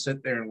 who's going to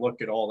sit there and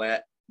look at all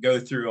that, go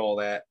through all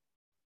that?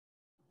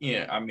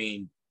 Yeah, I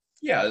mean,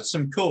 yeah, it's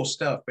some cool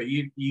stuff, but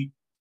you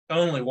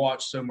only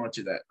watch so much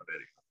of that in the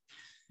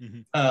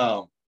video.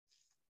 Mm-hmm.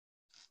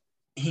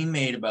 He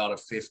made about a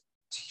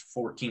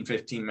 14,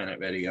 15-minute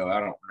video. I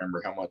don't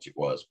remember how much it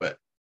was, but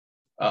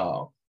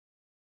I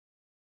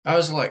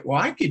was like,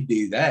 well, I could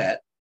do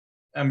that.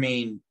 I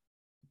mean,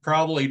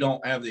 probably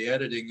don't have the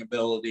editing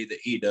ability that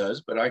he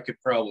does, but I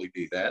could probably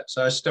do that.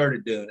 So I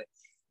started doing it.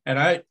 And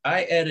I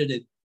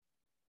edited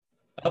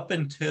up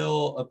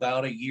until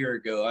about a year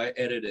ago, I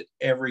edited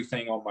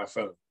everything on my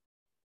phone.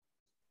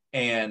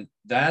 And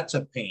that's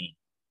a pain.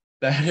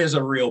 That is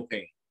a real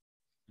pain.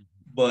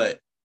 But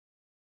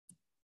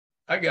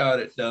I got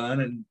it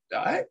done. And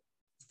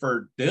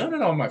for doing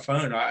it on my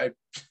phone,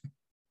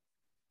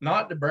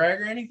 not to brag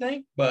or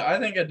anything, but I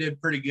think I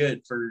did pretty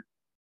good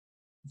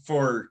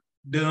for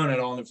doing it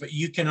on the phone.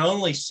 You can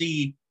only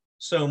see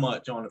so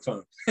much on the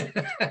phone.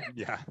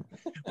 Yeah.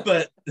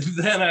 But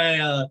then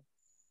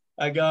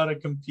I got a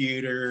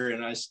computer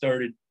and I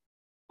started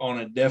on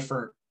a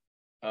different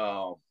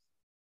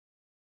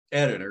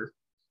editor.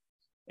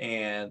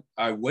 And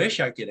I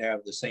wish I could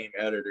have the same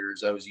editor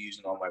as I was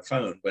using on my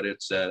phone, but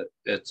it's a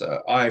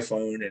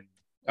iPhone, and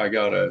I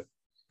got a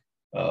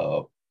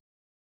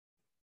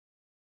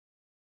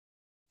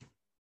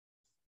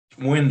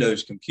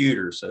Windows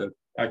computer, so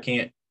I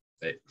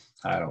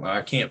don't know,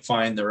 I can't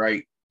find the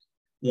right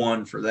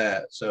one for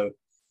that. So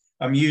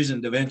I'm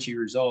using DaVinci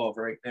Resolve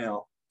right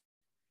now,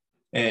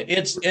 and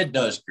it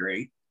does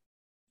great.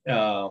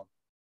 But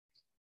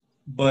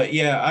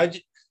yeah,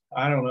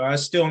 I don't know. I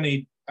still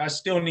need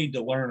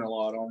to learn a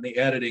lot on the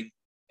editing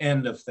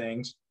end of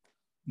things,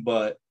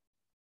 but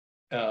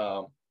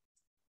I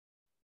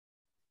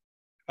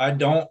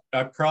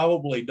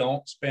probably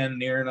don't spend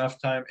near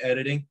enough time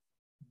editing,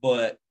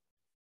 but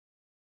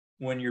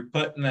when you're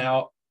putting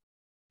out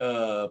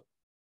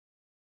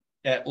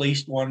at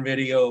least one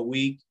video a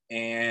week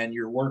and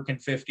you're working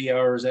 50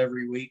 hours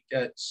every week,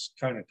 that's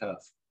kind of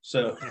tough.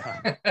 So,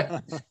 yeah.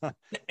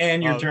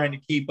 And you're trying to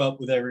keep up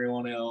with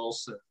everyone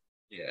else.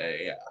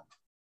 Yeah.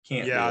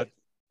 Can't do it.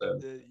 So.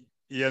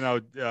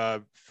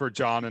 For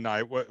John and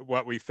I,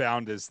 what we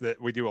found is that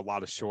we do a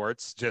lot of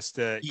shorts just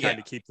to kind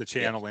of keep the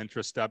channel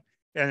interest up.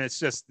 And it's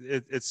just,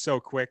 it's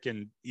so quick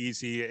and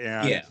easy.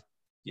 And,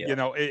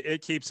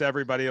 it keeps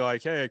everybody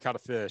like, hey, I caught a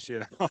fish,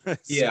 it's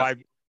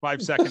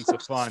 5 seconds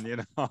of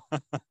fun,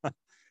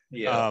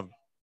 Yeah.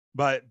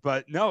 But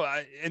no,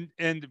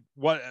 and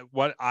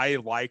what I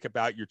like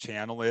about your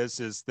channel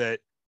is that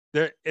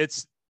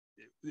it's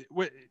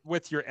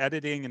with your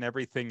editing and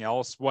everything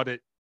else, what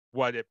it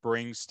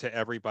brings to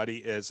everybody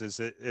is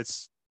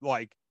it's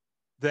like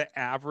the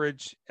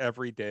average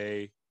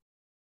everyday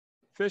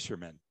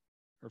fisherman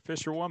or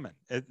fisherwoman.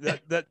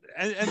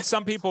 And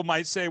some people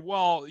might say,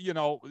 well,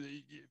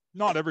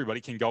 not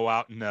everybody can go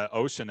out in the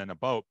ocean in a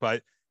boat,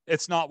 but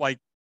it's not like,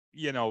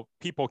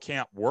 people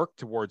can't work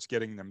towards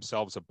getting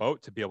themselves a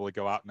boat to be able to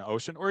go out in the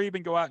ocean or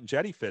even go out and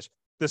jetty fish.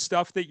 The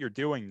stuff that you're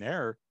doing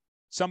there,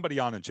 somebody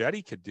on a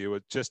jetty could do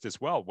it just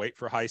as well. Wait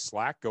for high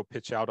slack, go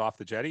pitch out off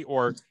the jetty,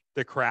 or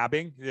the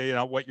crabbing,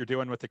 what you're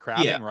doing with the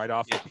crabbing right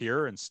off the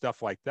pier and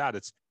stuff like that.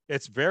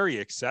 It's very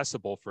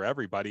accessible for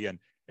everybody.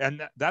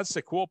 And that's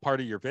the cool part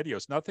of your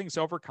videos. Nothing's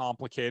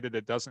overcomplicated.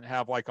 It doesn't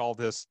have like all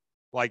this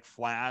like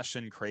flash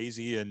and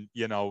crazy and,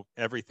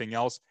 everything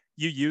else.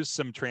 You use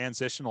some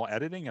transitional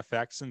editing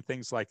effects and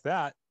things like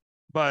that,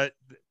 but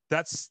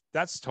that's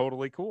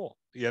totally cool,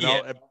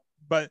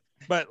 but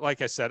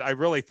like I said, I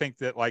really think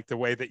that like the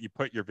way that you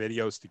put your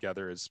videos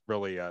together is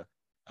really,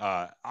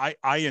 I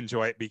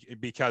enjoy it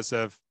because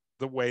of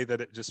the way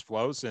that it just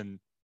flows and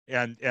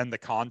the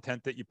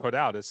content that you put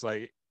out. It's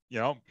like,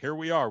 here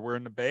we are, we're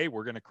in the bay,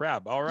 we're going to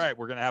crab. All right,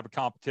 we're going to have a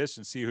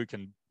competition, see who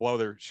can blow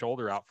their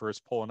shoulder out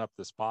first, pulling up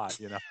the spot,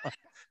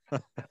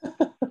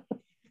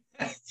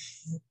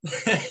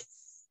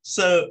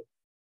 So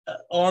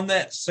on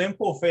that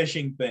simple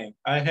fishing thing,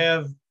 I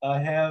have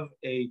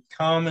a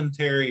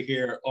commentary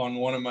here on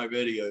one of my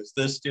videos.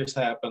 This just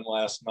happened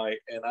last night,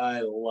 and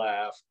I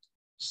laughed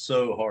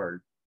so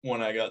hard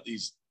when I got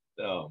these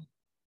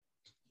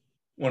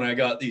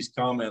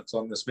comments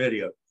on this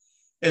video.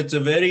 It's a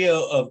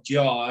video of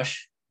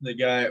Josh, the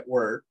guy at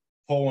work,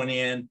 pulling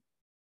in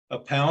a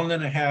 1.5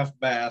 pound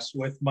bass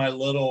with my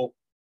little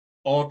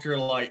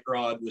ultralight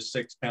rod with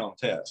 6 pound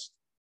test.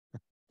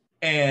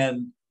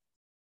 and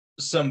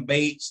some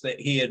baits that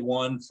he had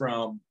won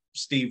from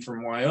Steve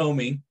from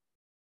Wyoming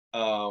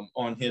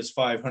on his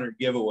 500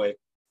 giveaway.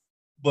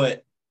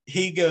 But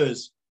he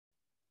goes,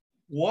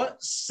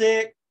 what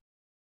sick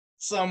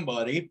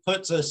somebody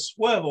puts a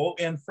swivel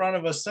in front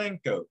of a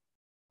Senko?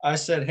 I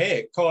said, hey,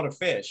 it caught a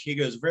fish. He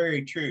goes,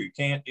 very true.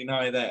 Can't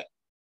deny that.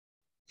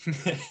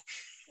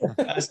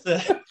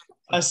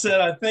 I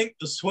said, I think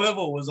the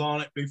swivel was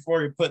on it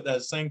before he put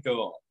that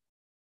Senko on.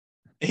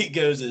 He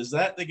goes, is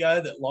that the guy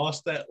that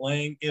lost that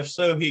ling? If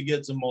so, he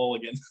gets a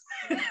mulligan.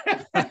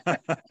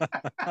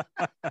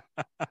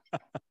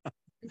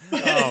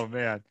 Oh,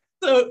 man.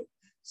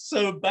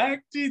 So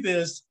back to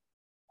this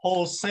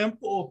whole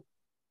simple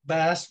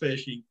bass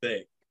fishing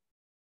thing.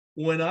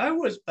 When I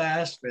was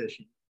bass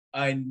fishing,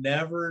 I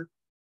never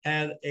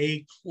had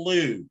a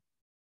clue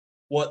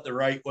what the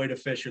right way to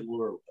fish a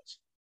lure was.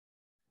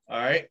 All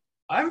right.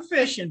 I'm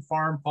fishing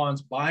farm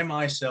ponds by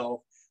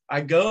myself. I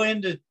go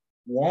into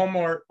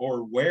Walmart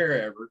or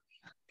wherever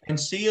and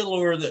see a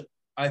lure that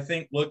I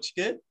think looks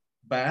good.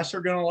 Bass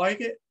are going to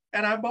like it,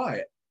 and I buy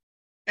it.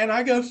 And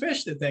I go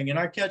fish the thing and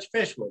I catch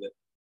fish with it.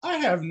 I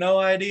have no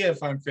idea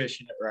if I'm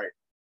fishing it right,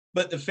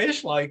 but the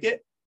fish like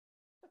it.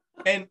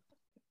 And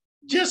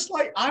just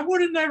like I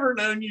would have never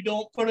known you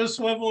don't put a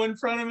swivel in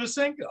front of a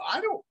Senko.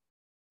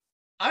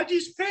 I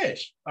just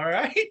fish. All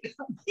right.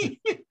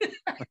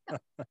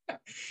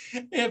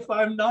 If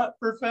I'm not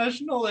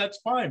professional, that's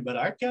fine, but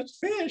I catch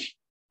fish.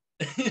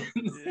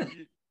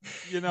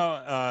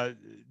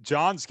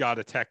 John's got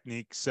a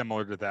technique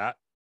similar to that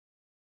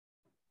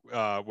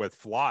with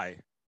fly.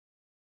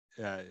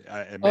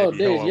 And maybe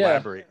he'll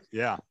elaborate.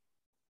 Yeah.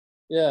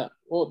 Yeah.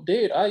 Well,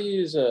 dude, I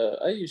use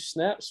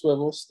snap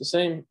swivels, the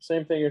same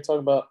thing you're talking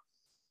about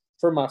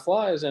for my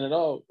flies, and it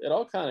all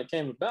kind of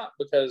came about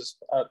because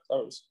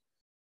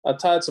I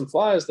tied some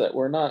flies that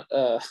were not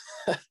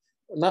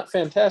not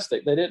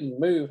fantastic. They didn't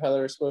move how they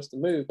were supposed to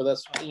move, but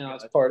that's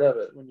that's part of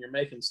it when you're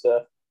making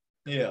stuff.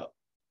 Yeah.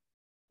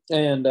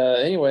 And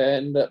anyway, I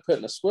ended up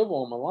putting a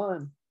swivel on my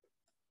line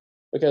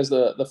because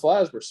the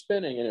flies were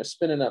spinning and it was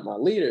spinning up my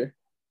leader.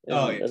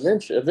 And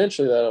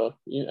eventually that'll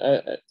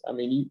man,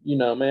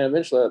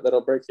 eventually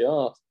that'll break you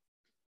off.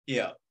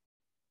 Yeah.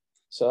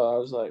 So I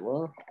was like,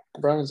 well,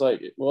 Brian's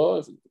like, well,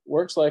 if it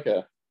works like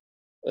a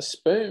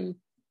spoon,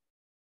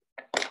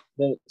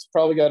 then it's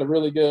probably got a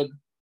really good,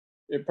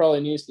 it probably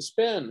needs to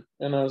spin.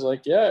 And I was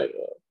like, yeah,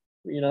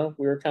 we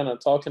were kind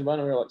of talking about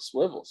it. We were like,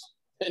 swivels.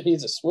 It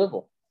needs a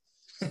swivel.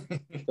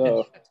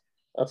 So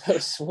I put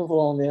a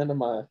swivel on the end of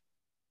my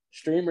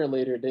streamer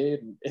leader,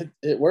 dude, and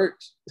it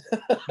works.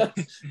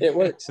 It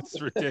works. It's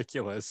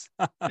ridiculous.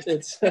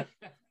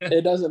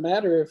 It doesn't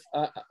matter if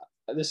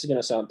this is going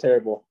to sound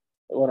terrible,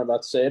 what I'm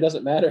about to say. It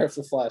doesn't matter if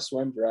the fly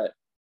swims right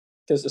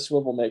because the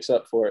swivel makes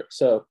up for it.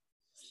 So,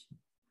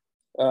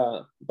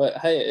 but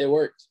hey, it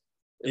worked.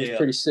 It was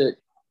pretty sick.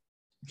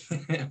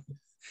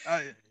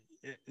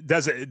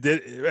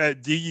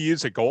 Do you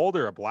use a gold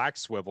or a black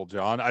swivel,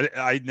 John?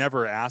 I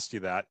never asked you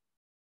that.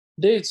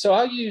 Dude, so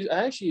I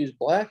actually use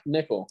black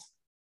nickel.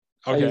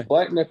 Okay. I use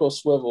black nickel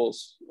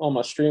swivels on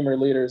my streamer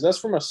leaders. That's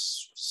for my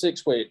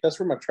 6-weight. That's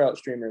for my trout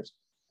streamers.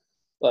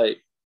 Like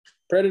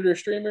predator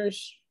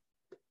streamers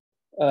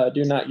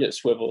do not get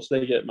swivels.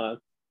 They get my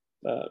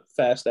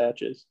fast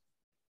hatches,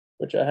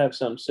 which I have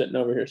some sitting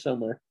over here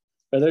somewhere.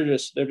 But they're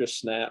just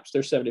snaps.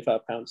 They're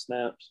 75-pound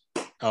snaps.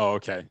 Oh,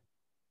 okay.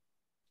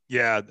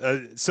 Yeah.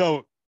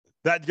 So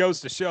that goes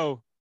to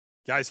show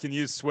guys can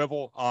use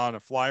swivel on a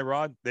fly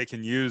rod. They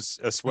can use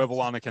a swivel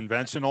on a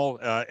conventional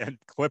and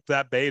clip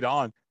that bait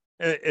on.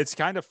 It's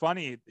kind of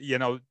funny,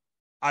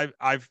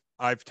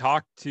 I've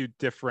talked to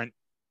different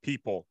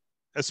people,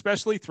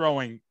 especially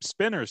throwing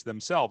spinners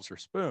themselves or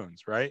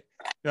spoons, right?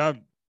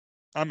 I'm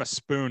a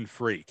spoon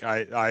freak.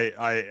 I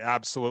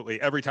absolutely,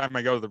 every time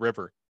I go to the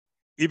river,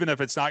 even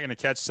if it's not going to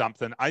catch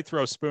something, I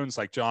throw spoons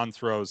like John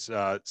throws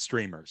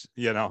streamers.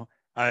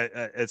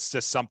 It's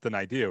just something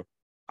I do.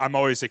 I'm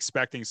always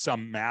expecting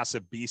some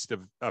massive beast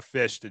of a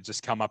fish to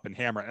just come up and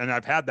hammer. And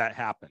I've had that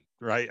happen,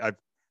 right?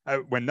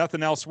 When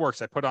nothing else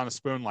works, I put on a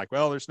spoon like,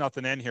 well, there's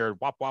nothing in here.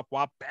 Whop, whop,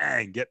 whop,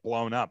 bang, get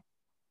blown up.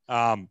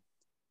 I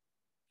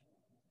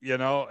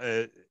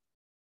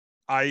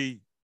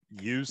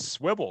use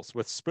swivels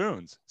with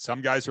spoons.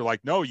 Some guys are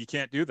like, no, you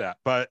can't do that.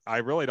 But I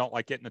really don't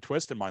like getting a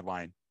twist in my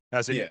line.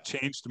 Has it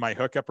changed my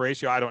hookup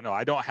ratio? I don't know.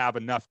 I don't have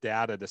enough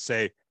data to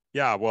say,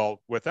 yeah,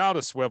 well, without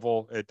a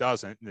swivel, it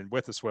doesn't. And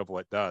with a swivel,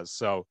 it does.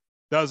 So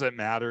doesn't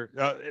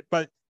matter.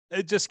 But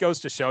it just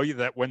goes to show you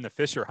that when the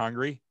fish are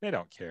hungry, they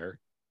don't care.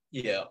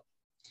 Yeah.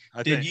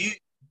 Did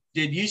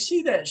you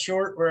see that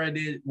short where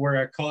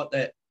I caught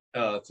that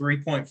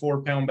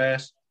 3.4 pound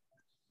bass?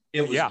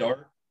 It was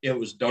dark. It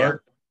was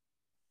dark.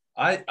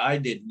 Yeah. I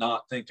did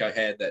not think I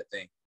had that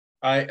thing.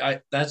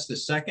 I that's the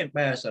second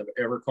bass I've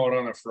ever caught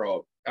on a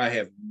frog. I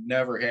have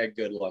never had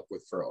good luck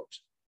with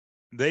frogs.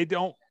 They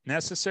don't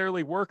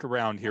necessarily work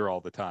around here all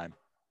the time.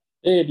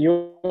 Hey, do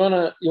you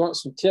want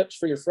some tips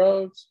for your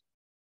frogs?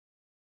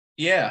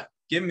 Yeah,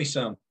 give me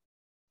some.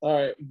 All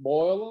right,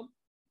 boil them.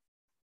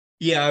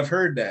 Yeah, I've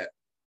heard that.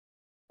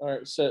 All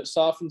right, so it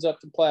softens up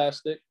the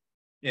plastic.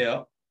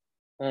 Yeah,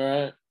 All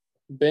right.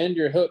 Bend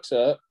your hooks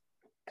up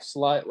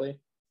slightly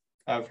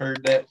I've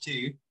heard that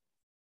too.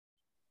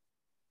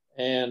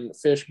 and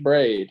fish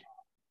braid.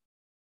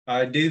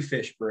 I do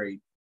fish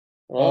braid.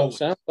 Well, Always.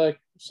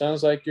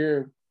 sounds like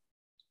you're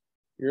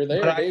there,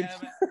 But dude.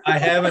 I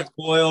haven't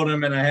coiled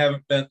them and I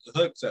haven't bent the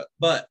hooks up,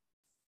 but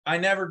I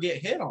never get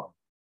hit on them.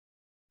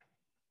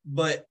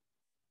 But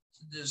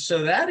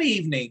so that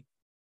evening,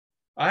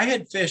 I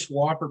had fished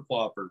whopper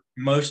plopper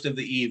most of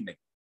the evening,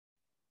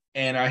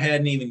 and I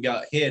hadn't even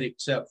got hit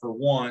except for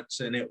once,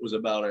 and it was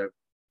about a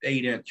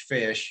 8-inch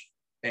fish,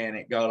 and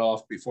it got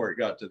off before it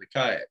got to the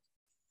kayak.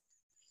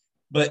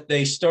 But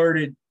they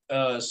started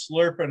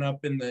slurping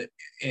up in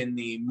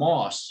the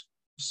moss.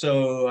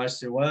 So I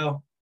said,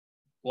 well,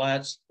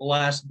 last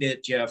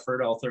ditch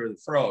effort, I'll throw the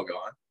frog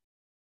on.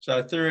 So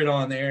I threw it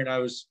on there, and I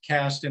was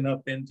casting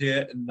up into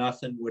it, and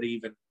nothing would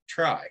even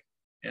try.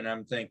 And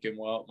I'm thinking,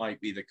 well, it might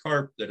be the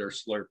carp that are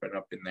slurping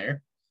up in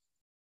there.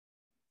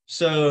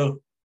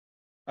 So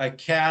I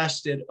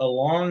cast it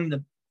along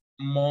the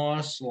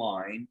moss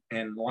line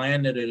and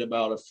landed it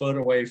about a foot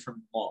away from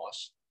the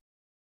moss.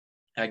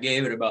 I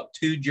gave it about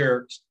 2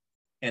 jerks,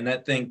 and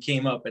that thing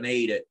came up and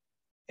ate it.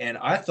 And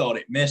I thought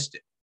it missed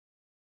it.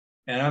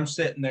 And I'm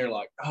sitting there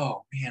like,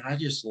 oh man, I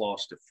just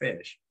lost a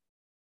fish.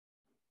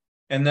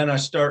 And then I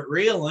start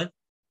reeling,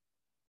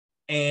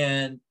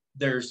 and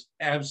there's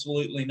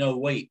absolutely no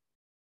weight.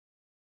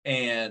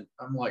 And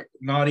I'm like,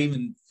 not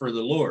even for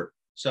the lure.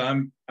 So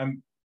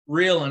I'm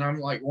reeling.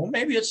 I'm like, well,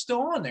 maybe it's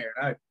still on there.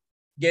 And I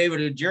gave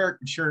it a jerk,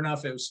 and sure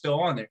enough, it was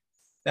still on there.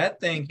 That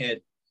thing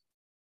had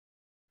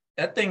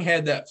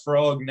that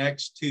frog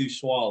next to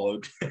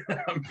swallowed.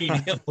 I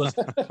mean,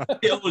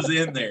 it was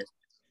in there.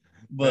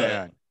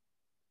 But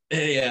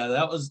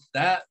yeah,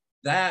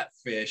 that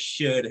fish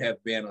should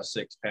have been a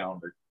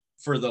 6-pounder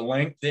for the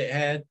length it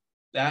had.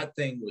 That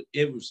thing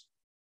was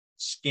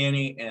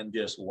skinny and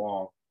just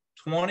long.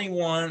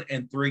 21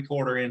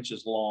 3/4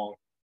 inches long.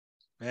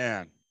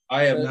 Man,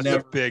 I have that's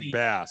never a big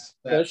bass.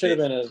 That should have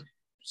been a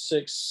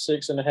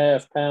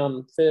 6.5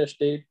 pound fish,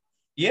 dude.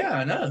 Yeah,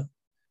 I know.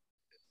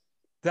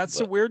 That's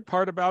the weird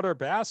part about our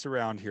bass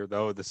around here,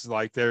 though. This is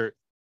like they're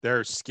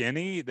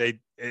skinny.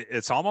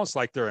 It's almost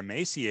like they're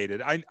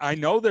emaciated. I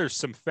know there's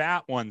some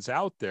fat ones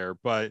out there,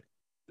 but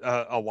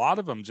a lot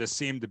of them just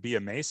seem to be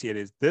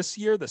emaciated. This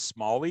year, the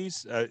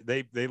smallies,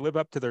 they live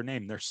up to their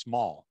name. They're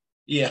small.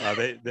 Yeah.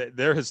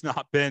 There has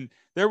not been.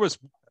 There was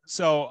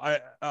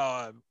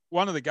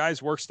one of the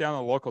guys works down at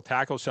the local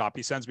tackle shop.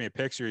 He sends me a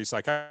picture. He's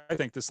like, I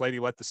think this lady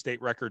let the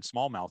state record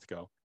smallmouth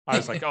go. I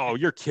was like, oh,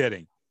 you're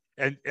kidding.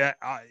 And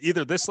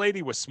either this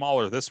lady was small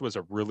or this was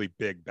a really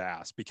big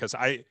bass, because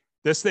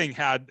this thing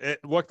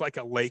it looked like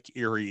a Lake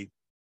Erie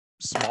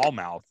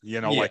smallmouth,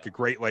 like a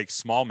Great Lakes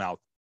smallmouth.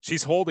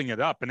 She's holding it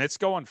up, and it's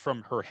going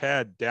from her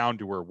head down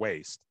to her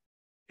waist.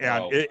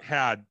 And it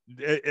had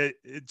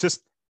it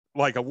just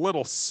like a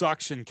little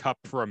suction cup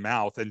for a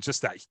mouth and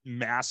just that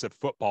massive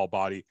football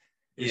body.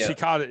 Yeah.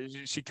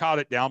 She caught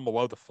it down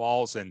below the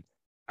falls, and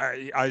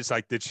I was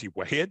like, did she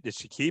weigh it? Did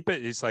she keep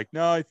it? He's like,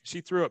 no,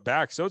 she threw it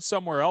back. So it's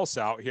somewhere else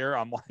out here.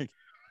 I'm like,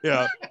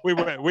 yeah,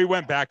 we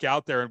went back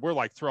out there, and we're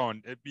like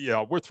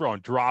we're throwing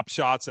drop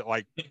shots at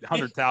like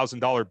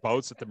 $100,000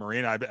 boats at the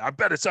marina. I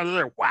bet it's under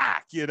there.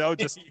 Whack,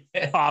 just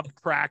pop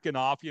cracking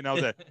off,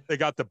 they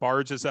got the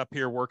barges up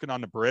here working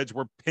on the bridge.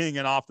 We're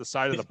pinging off the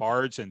side of the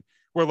barge, and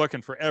we're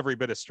looking for every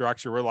bit of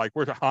structure.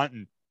 We're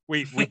hunting.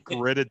 We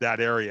gridded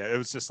that area. It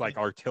was just like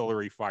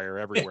artillery fire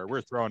everywhere.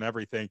 We're throwing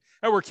everything,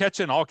 and we're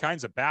catching all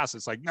kinds of bass.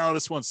 It's like, no,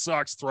 this one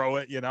sucks. Throw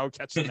it,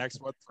 catch the next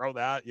one, throw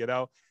that,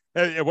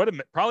 It would have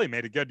probably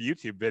made a good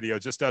YouTube video,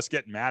 just us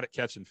getting mad at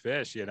catching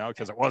fish,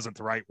 because it wasn't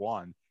the right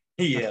one.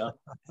 Yeah.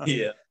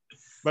 Yeah.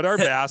 But our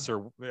bass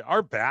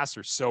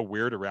are so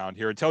weird around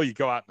here until you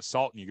go out in the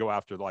salt and you go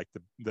after like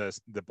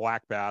the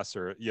black bass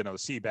or, the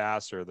sea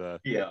bass or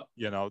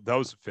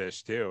those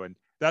fish too. And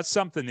that's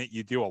something that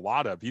you do a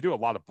lot of. You do a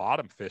lot of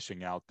bottom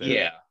fishing out there.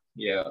 Yeah.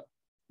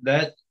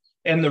 Yeah.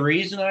 And the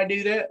reason I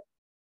do that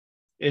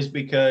is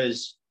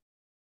because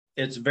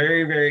it's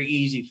very, very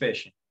easy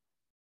fishing,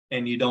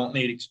 and you don't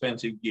need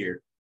expensive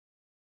gear.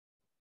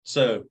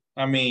 So,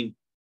 I mean,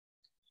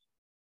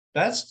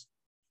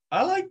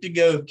 I like to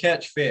go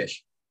catch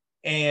fish.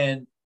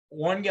 And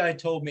one guy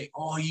told me,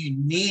 oh, you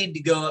need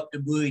to go up to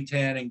Buoy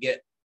 10 and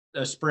get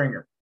a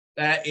Springer.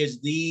 That is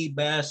the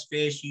best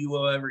fish you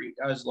will ever eat.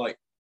 I was like,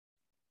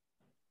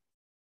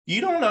 you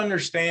don't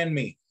understand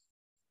me.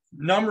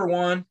 Number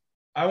one,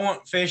 I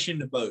want fish in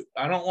the boat.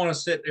 I don't want to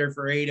sit there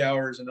for 8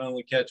 hours and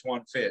only catch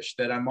one fish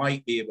that I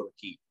might be able to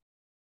keep.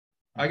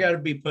 I got to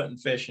be putting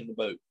fish in the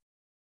boat.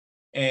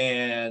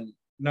 And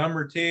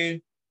number two,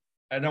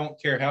 I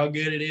don't care how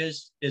good it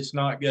is. It's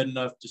not good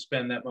enough to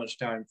spend that much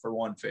time for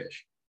one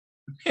fish.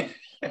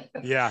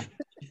 Yeah.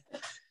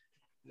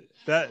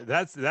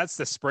 That's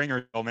the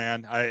Springer,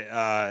 man.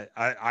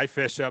 I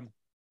fish them,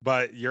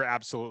 but you're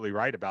absolutely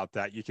right about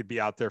that. You could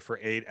be out there for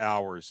 8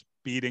 hours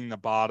beating the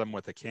bottom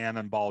with a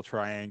cannonball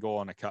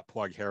triangle and a cut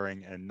plug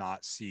herring and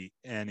not see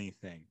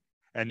anything.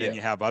 And then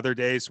you have other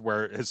days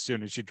where as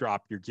soon as you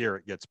drop your gear,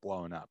 it gets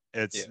blown up.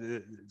 It's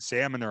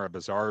salmon are a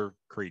bizarre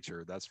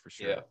creature. That's for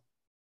sure. Yeah.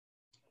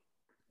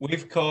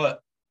 We've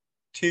caught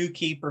 2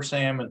 keeper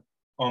salmon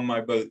on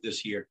my boat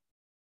this year.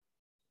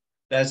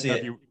 That's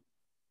it.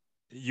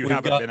 You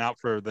haven't been out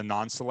for the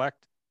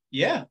non-select?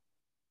 Yeah.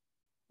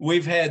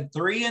 We've had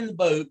 3 in the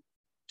boat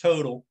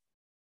total.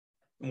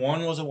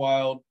 1 was a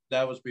wild.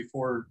 That was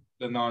before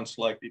the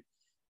non-selected.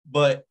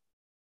 But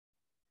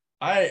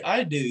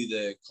I do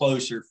the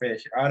closer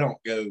fish. I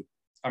don't go.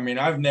 I mean,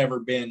 I've never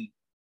been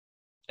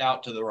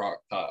out to the rock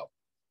pile.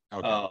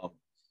 Okay.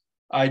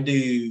 I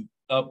do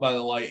up by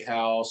the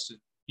lighthouse,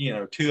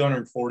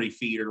 240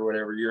 feet or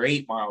whatever. You're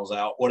 8 miles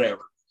out,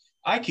 whatever.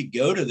 I could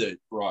go to the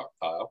rock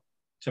pile.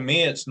 To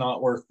me, it's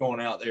not worth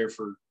going out there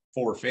for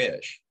 4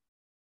 fish.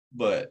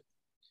 But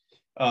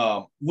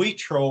we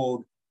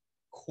trolled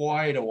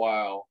quite a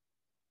while.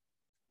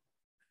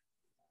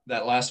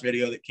 That last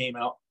video that came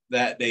out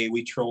that day,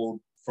 we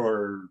trolled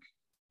for,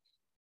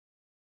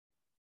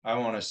 I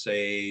want to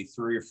say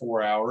 3 or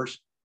 4 hours.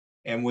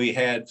 And we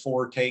had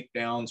 4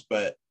 takedowns,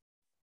 but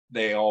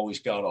they always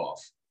got off.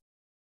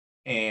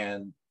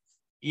 And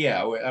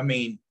yeah, I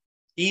mean,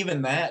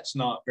 even that's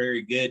not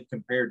very good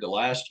compared to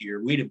last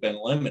year. We'd have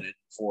been limited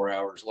 4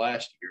 hours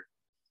last year.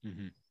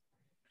 Mm-hmm.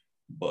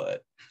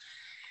 But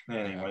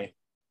anyway.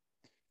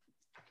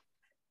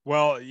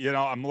 Well,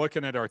 I'm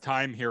looking at our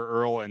time here,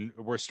 Earl, and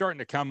we're starting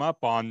to come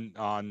up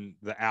on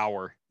the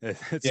hour.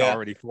 It's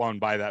already flown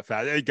by that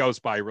fast. It goes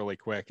by really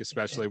quick,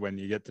 especially when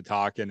you get to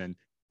talking. And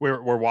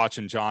we're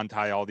watching John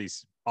tie all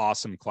these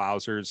awesome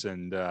clousers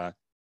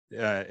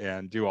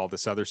and do all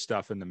this other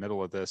stuff in the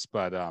middle of this.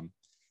 But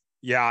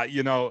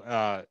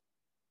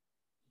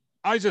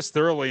I just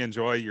thoroughly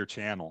enjoy your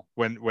channel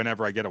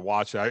whenever I get to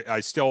watch it.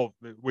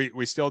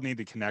 We still need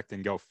to connect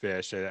and go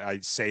fish. I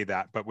say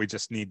that, but we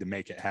just need to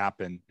make it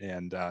happen.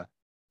 And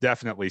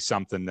definitely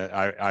something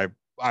that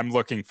I'm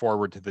looking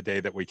forward to the day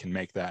that we can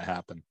make that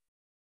happen.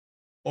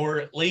 Or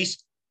at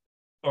least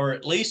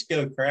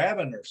go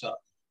crabbing or something.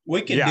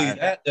 We could do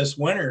that this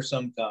winter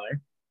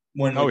sometime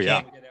when we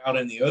can't get out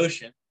in the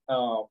ocean.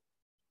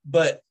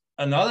 But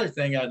another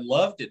thing I'd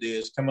love to do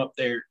is come up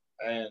there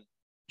and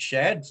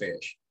shad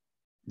fish.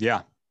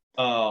 Yeah.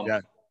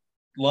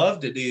 Love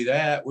to do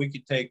that. We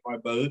could take my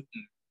boat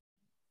and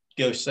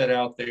go sit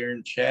out there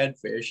and shad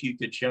fish. You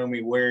could show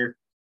me where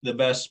the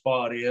best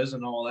spot is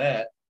and all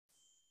that.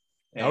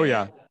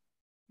 And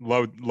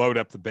load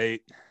up the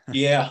bait.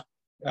 Yeah.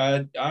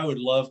 I would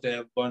love to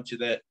have a bunch of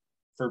that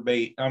for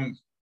bait. I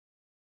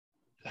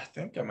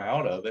think I'm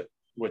out of it,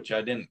 which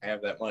I didn't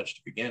have that much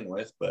to begin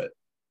with, but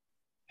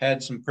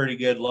had some pretty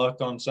good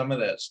luck on some of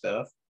that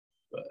stuff.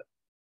 But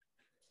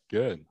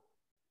good.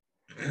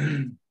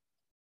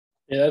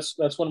 Yeah,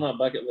 that's one of my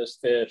bucket list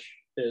fish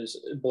is,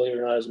 believe it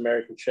or not, is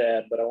American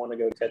shad, but I want to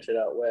go catch it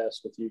out west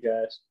with you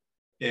guys.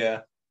 Yeah.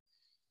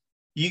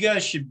 You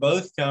guys should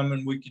both come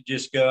and we could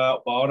just go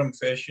out bottom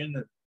fishing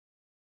and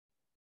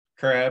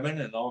crabbing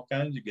and all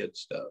kinds of good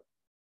stuff.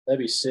 That'd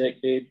be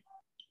sick, dude.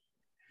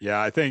 Yeah,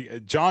 I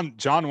think John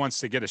wants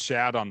to get a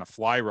shad on the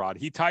fly rod.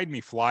 He tied me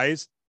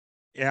flies,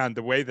 and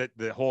the way that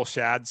the whole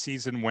shad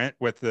season went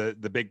with the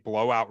big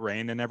blowout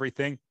rain and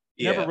everything,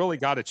 never really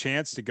got a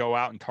chance to go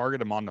out and target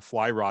them on the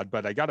fly rod,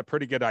 but I got a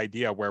pretty good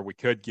idea where we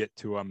could get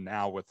to them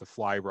now with the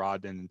fly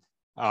rod. And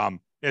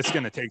it's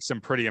going to take some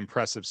pretty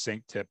impressive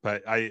sink tip,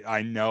 but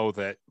I know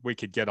that we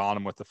could get on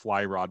them with the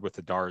fly rod with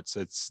the darts.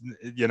 It's,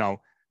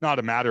 not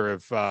a matter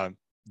of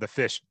the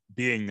fish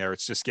being there.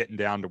 It's just getting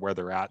down to where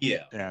they're at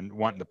and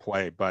wanting to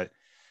play. But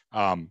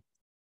John,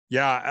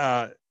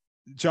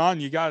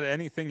 you got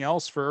anything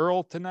else for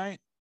Earl tonight?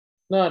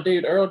 No,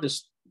 dude, Earl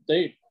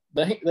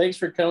thanks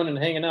for coming and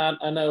hanging out.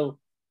 I know,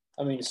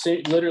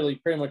 literally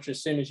pretty much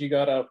as soon as you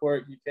got out of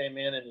work, you came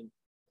in and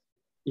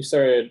you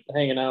started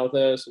hanging out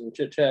with us and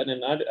chit-chatting.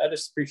 And I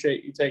just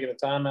appreciate you taking the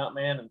time out,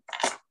 man. And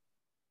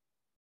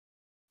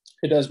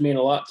it does mean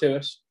a lot to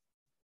us.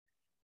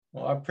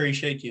 Well, I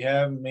appreciate you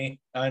having me.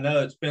 I know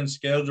it's been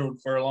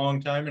scheduled for a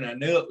long time and I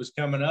knew it was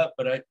coming up,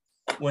 but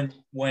when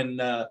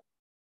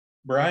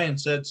Brian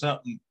said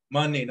something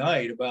Monday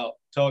night about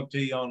talk to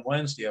you on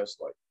Wednesday, I was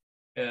like,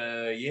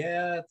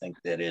 I think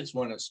that is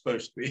when it's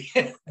supposed to be.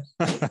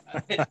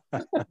 I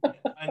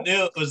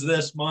knew it was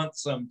this month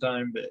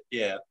sometime, but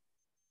yeah.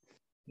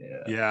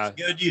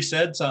 It's good you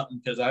said something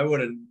because I'd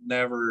have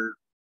never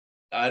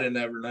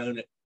known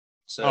it.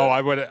 So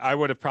I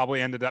would have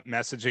probably ended up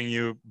messaging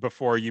you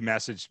before you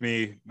messaged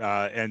me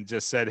and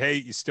just said, hey,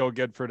 you still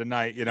good for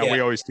tonight? We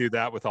always do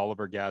that with all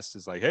of our guests.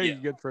 Is like, hey, you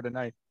good for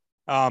tonight?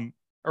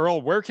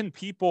 Earl, where can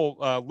people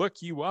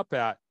look you up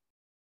at?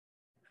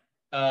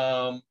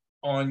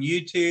 On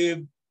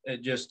YouTube,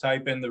 just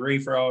type in the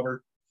Reef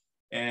Robber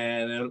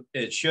and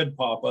it should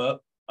pop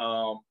up.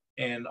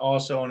 And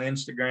also on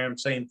Instagram,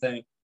 same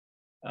thing.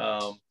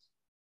 I'm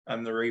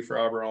the Reef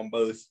Robber on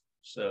both.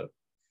 So,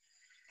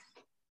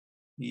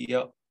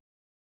 yep.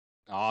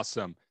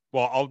 Awesome.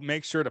 Well, I'll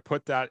make sure to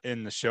put that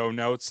in the show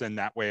notes, and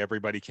that way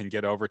everybody can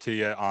get over to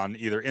you on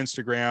either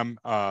Instagram,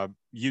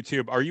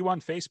 YouTube. Are you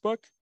on Facebook?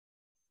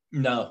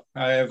 No,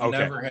 I have Okay.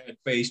 never had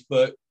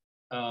Facebook.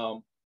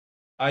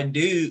 I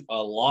do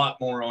a lot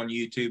more on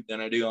YouTube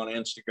than I do on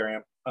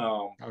Instagram.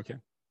 Okay.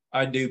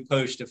 I do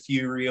post a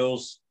few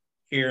reels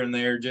here and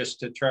there just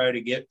to try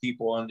to get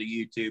people onto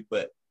YouTube,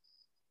 but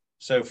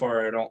so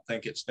far I don't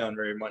think it's done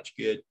very much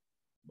good.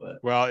 But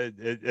Well,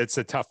 it's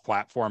a tough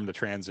platform to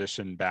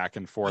transition back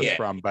and forth yeah,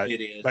 from, but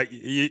it is.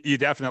 you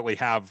definitely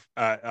have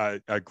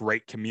a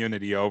great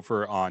community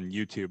over on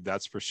YouTube,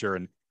 that's for sure.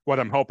 And what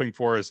I'm hoping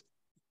for is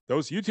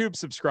those YouTube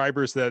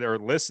subscribers that are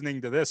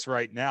listening to this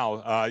right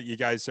now, you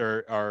guys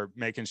are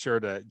making sure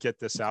to get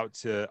this out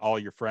to all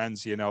your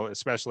friends, you know,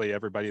 especially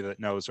everybody that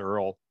knows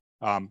Earl.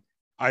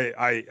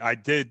 I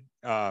did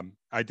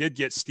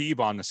get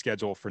Steve on the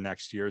schedule for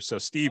next year. So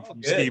Steve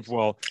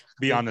will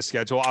be on the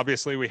schedule.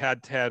 Obviously we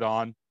had Ted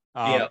on,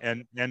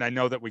 and I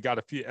know that we got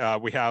a few,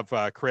 we have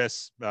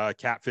Chris,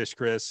 Catfish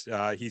Chris,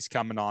 he's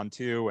coming on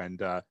too.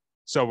 And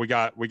so we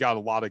got a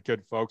lot of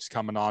good folks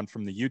coming on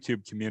from the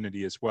YouTube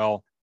community as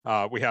well.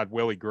 We had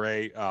Willie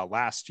Gray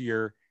last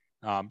year.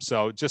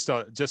 So just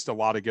a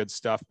lot of good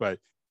stuff, but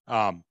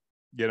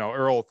you know,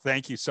 Earl,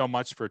 thank you so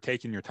much for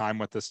taking your time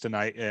with us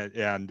tonight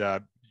and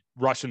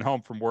rushing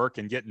home from work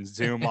and getting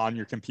Zoom on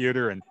your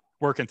computer and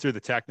working through the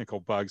technical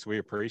bugs. We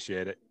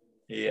appreciate it.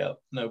 Yeah,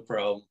 no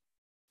problem.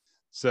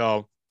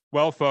 So,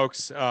 well,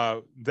 folks,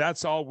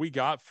 that's all we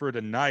got for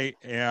tonight.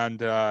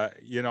 And,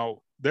 you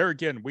know, there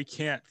again, we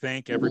can't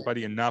thank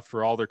everybody enough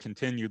for all their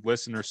continued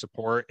listener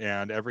support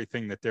and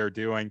everything that they're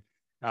doing.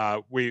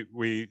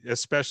 We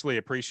especially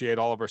appreciate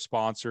all of our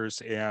sponsors.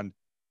 And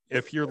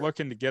if you're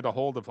looking to get a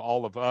hold of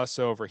all of us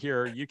over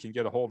here, you can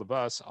get a hold of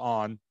us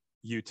on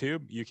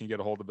YouTube. You can get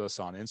a hold of us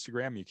on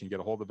Instagram. You can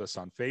get a hold of us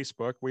on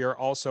Facebook. We are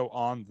also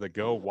on the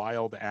Go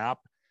Wild app.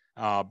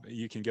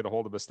 You can get a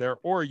hold of us there,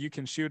 or you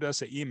can shoot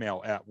us an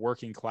email at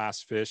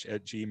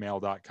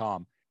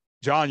workingclassfish@gmail.com.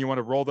 John, you want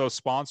to roll those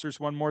sponsors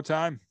one more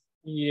time?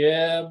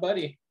 Yeah,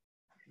 buddy.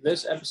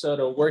 This episode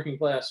of Working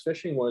Class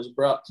Fishing was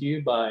brought to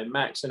you by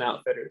Maxon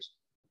Outfitters,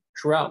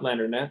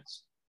 Troutlander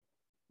Nets,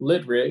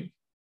 Lid Rig,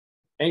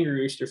 Angry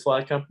Rooster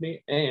Fly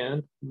Company,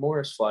 and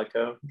Morris Fly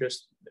Co.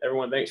 Just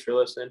everyone, thanks for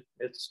listening.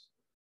 It's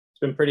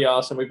been pretty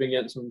awesome. We've been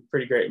getting some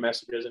pretty great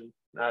messages, and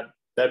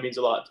that means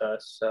a lot to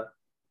us. So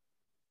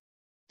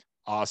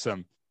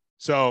awesome.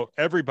 So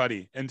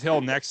everybody, until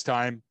next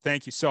time,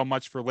 thank you so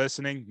much for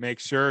listening. Make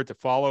sure to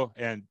follow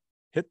and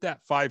hit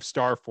that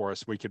 5-star for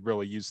us. We could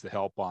really use the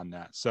help on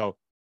that. So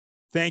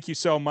thank you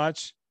so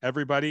much,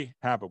 everybody.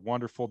 Have a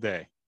wonderful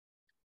day.